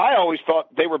 but I always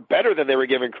thought they were better than they were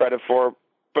given credit for,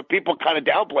 but people kind of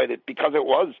downplayed it because it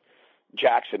was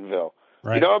Jacksonville.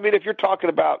 Right. I mean, if you're talking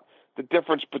about the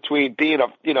difference between being a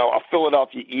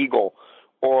Philadelphia Eagle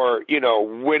or,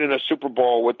 winning a Super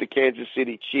Bowl with the Kansas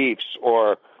City Chiefs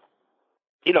or,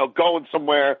 going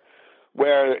somewhere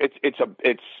where it's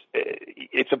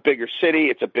a bigger city,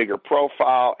 it's a bigger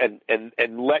profile and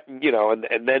letting,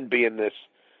 and then being this,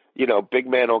 big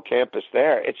man on campus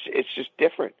there, it's just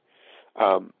different.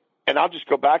 And I'll just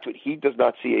go back to it. He does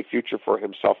not see a future for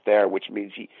himself there, which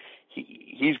means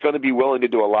he's going to be willing to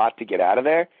do a lot to get out of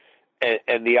there.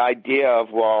 And the idea of,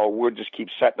 well, we'll just keep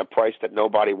setting a price that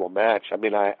nobody will match. I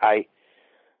mean, I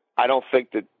don't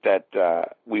think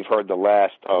that we've heard the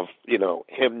last of,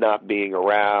 him not being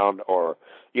around or,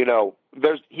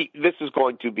 this is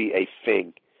going to be a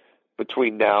thing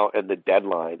between now and the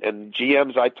deadline. And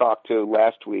GMs I talked to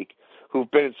last week who've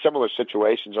been in similar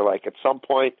situations are like, at some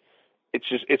point,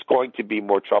 it's going to be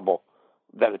more trouble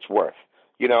than it's worth.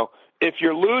 If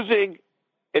you're losing,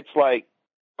 it's like,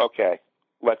 okay,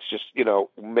 let's just,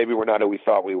 maybe we're not who we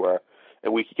thought we were,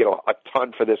 and we could get a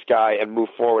ton for this guy and move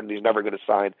forward, and he's never going to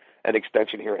sign an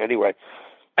extension here anyway.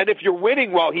 And if you're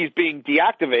winning while he's being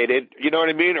deactivated, you know what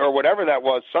I mean, or whatever that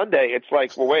was Sunday, it's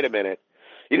like, well, wait a minute.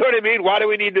 You know what I mean? Why do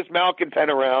we need this malcontent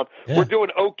around? Yeah. We're doing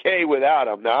okay without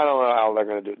him. Now, I don't know how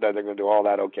they're going to do all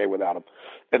that okay without him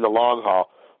in the long haul.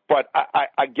 But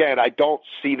I don't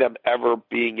see them ever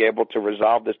being able to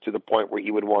resolve this to the point where he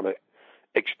would want to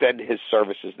extend his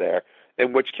services there,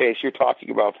 in which case you're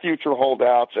talking about future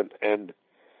holdouts and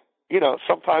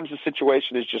sometimes the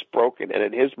situation is just broken, and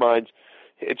in his mind,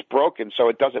 it's broken, so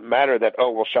it doesn't matter that,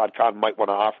 Shad Khan might want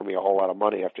to offer me a whole lot of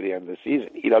money after the end of the season.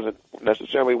 He doesn't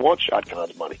necessarily want Shad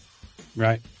Khan's money.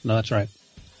 Right. No, that's right.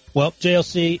 Well,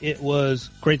 JLC, it was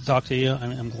great to talk to you.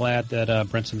 I'm glad that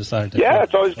Brinson decided to. Yeah,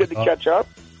 it's always good to catch up.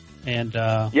 And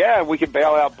we can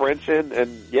bail out Brinson,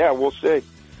 and we'll see.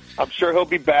 I'm sure he'll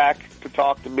be back to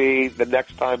talk to me the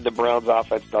next time the Browns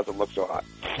offense doesn't look so hot.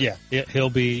 Yeah, he'll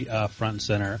be front and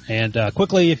center. And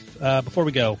quickly, before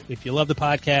we go, if you love the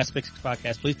podcast, Big Six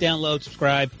Podcast, please download,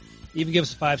 subscribe, even give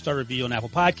us a 5-star review on Apple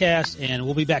Podcasts. And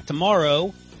we'll be back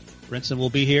tomorrow. Brinson will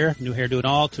be here, new hair, do it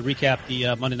all, to recap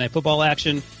the Monday Night Football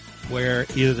action, where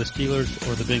either the Steelers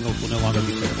or the Bengals will no longer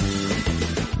be fair.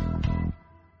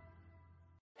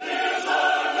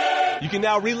 You can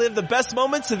now relive the best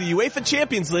moments of the UEFA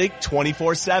Champions League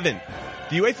 24/7.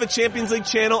 The UEFA Champions League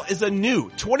channel is a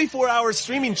new 24-hour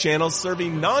streaming channel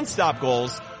serving non-stop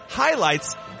goals,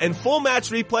 highlights, and full match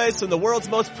replays from the world's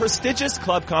most prestigious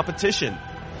club competition.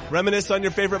 Reminisce on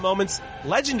your favorite moments,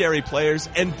 legendary players,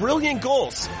 and brilliant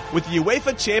goals with the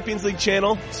UEFA Champions League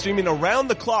channel streaming around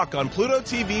the clock on Pluto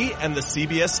TV and the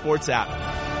CBS Sports app.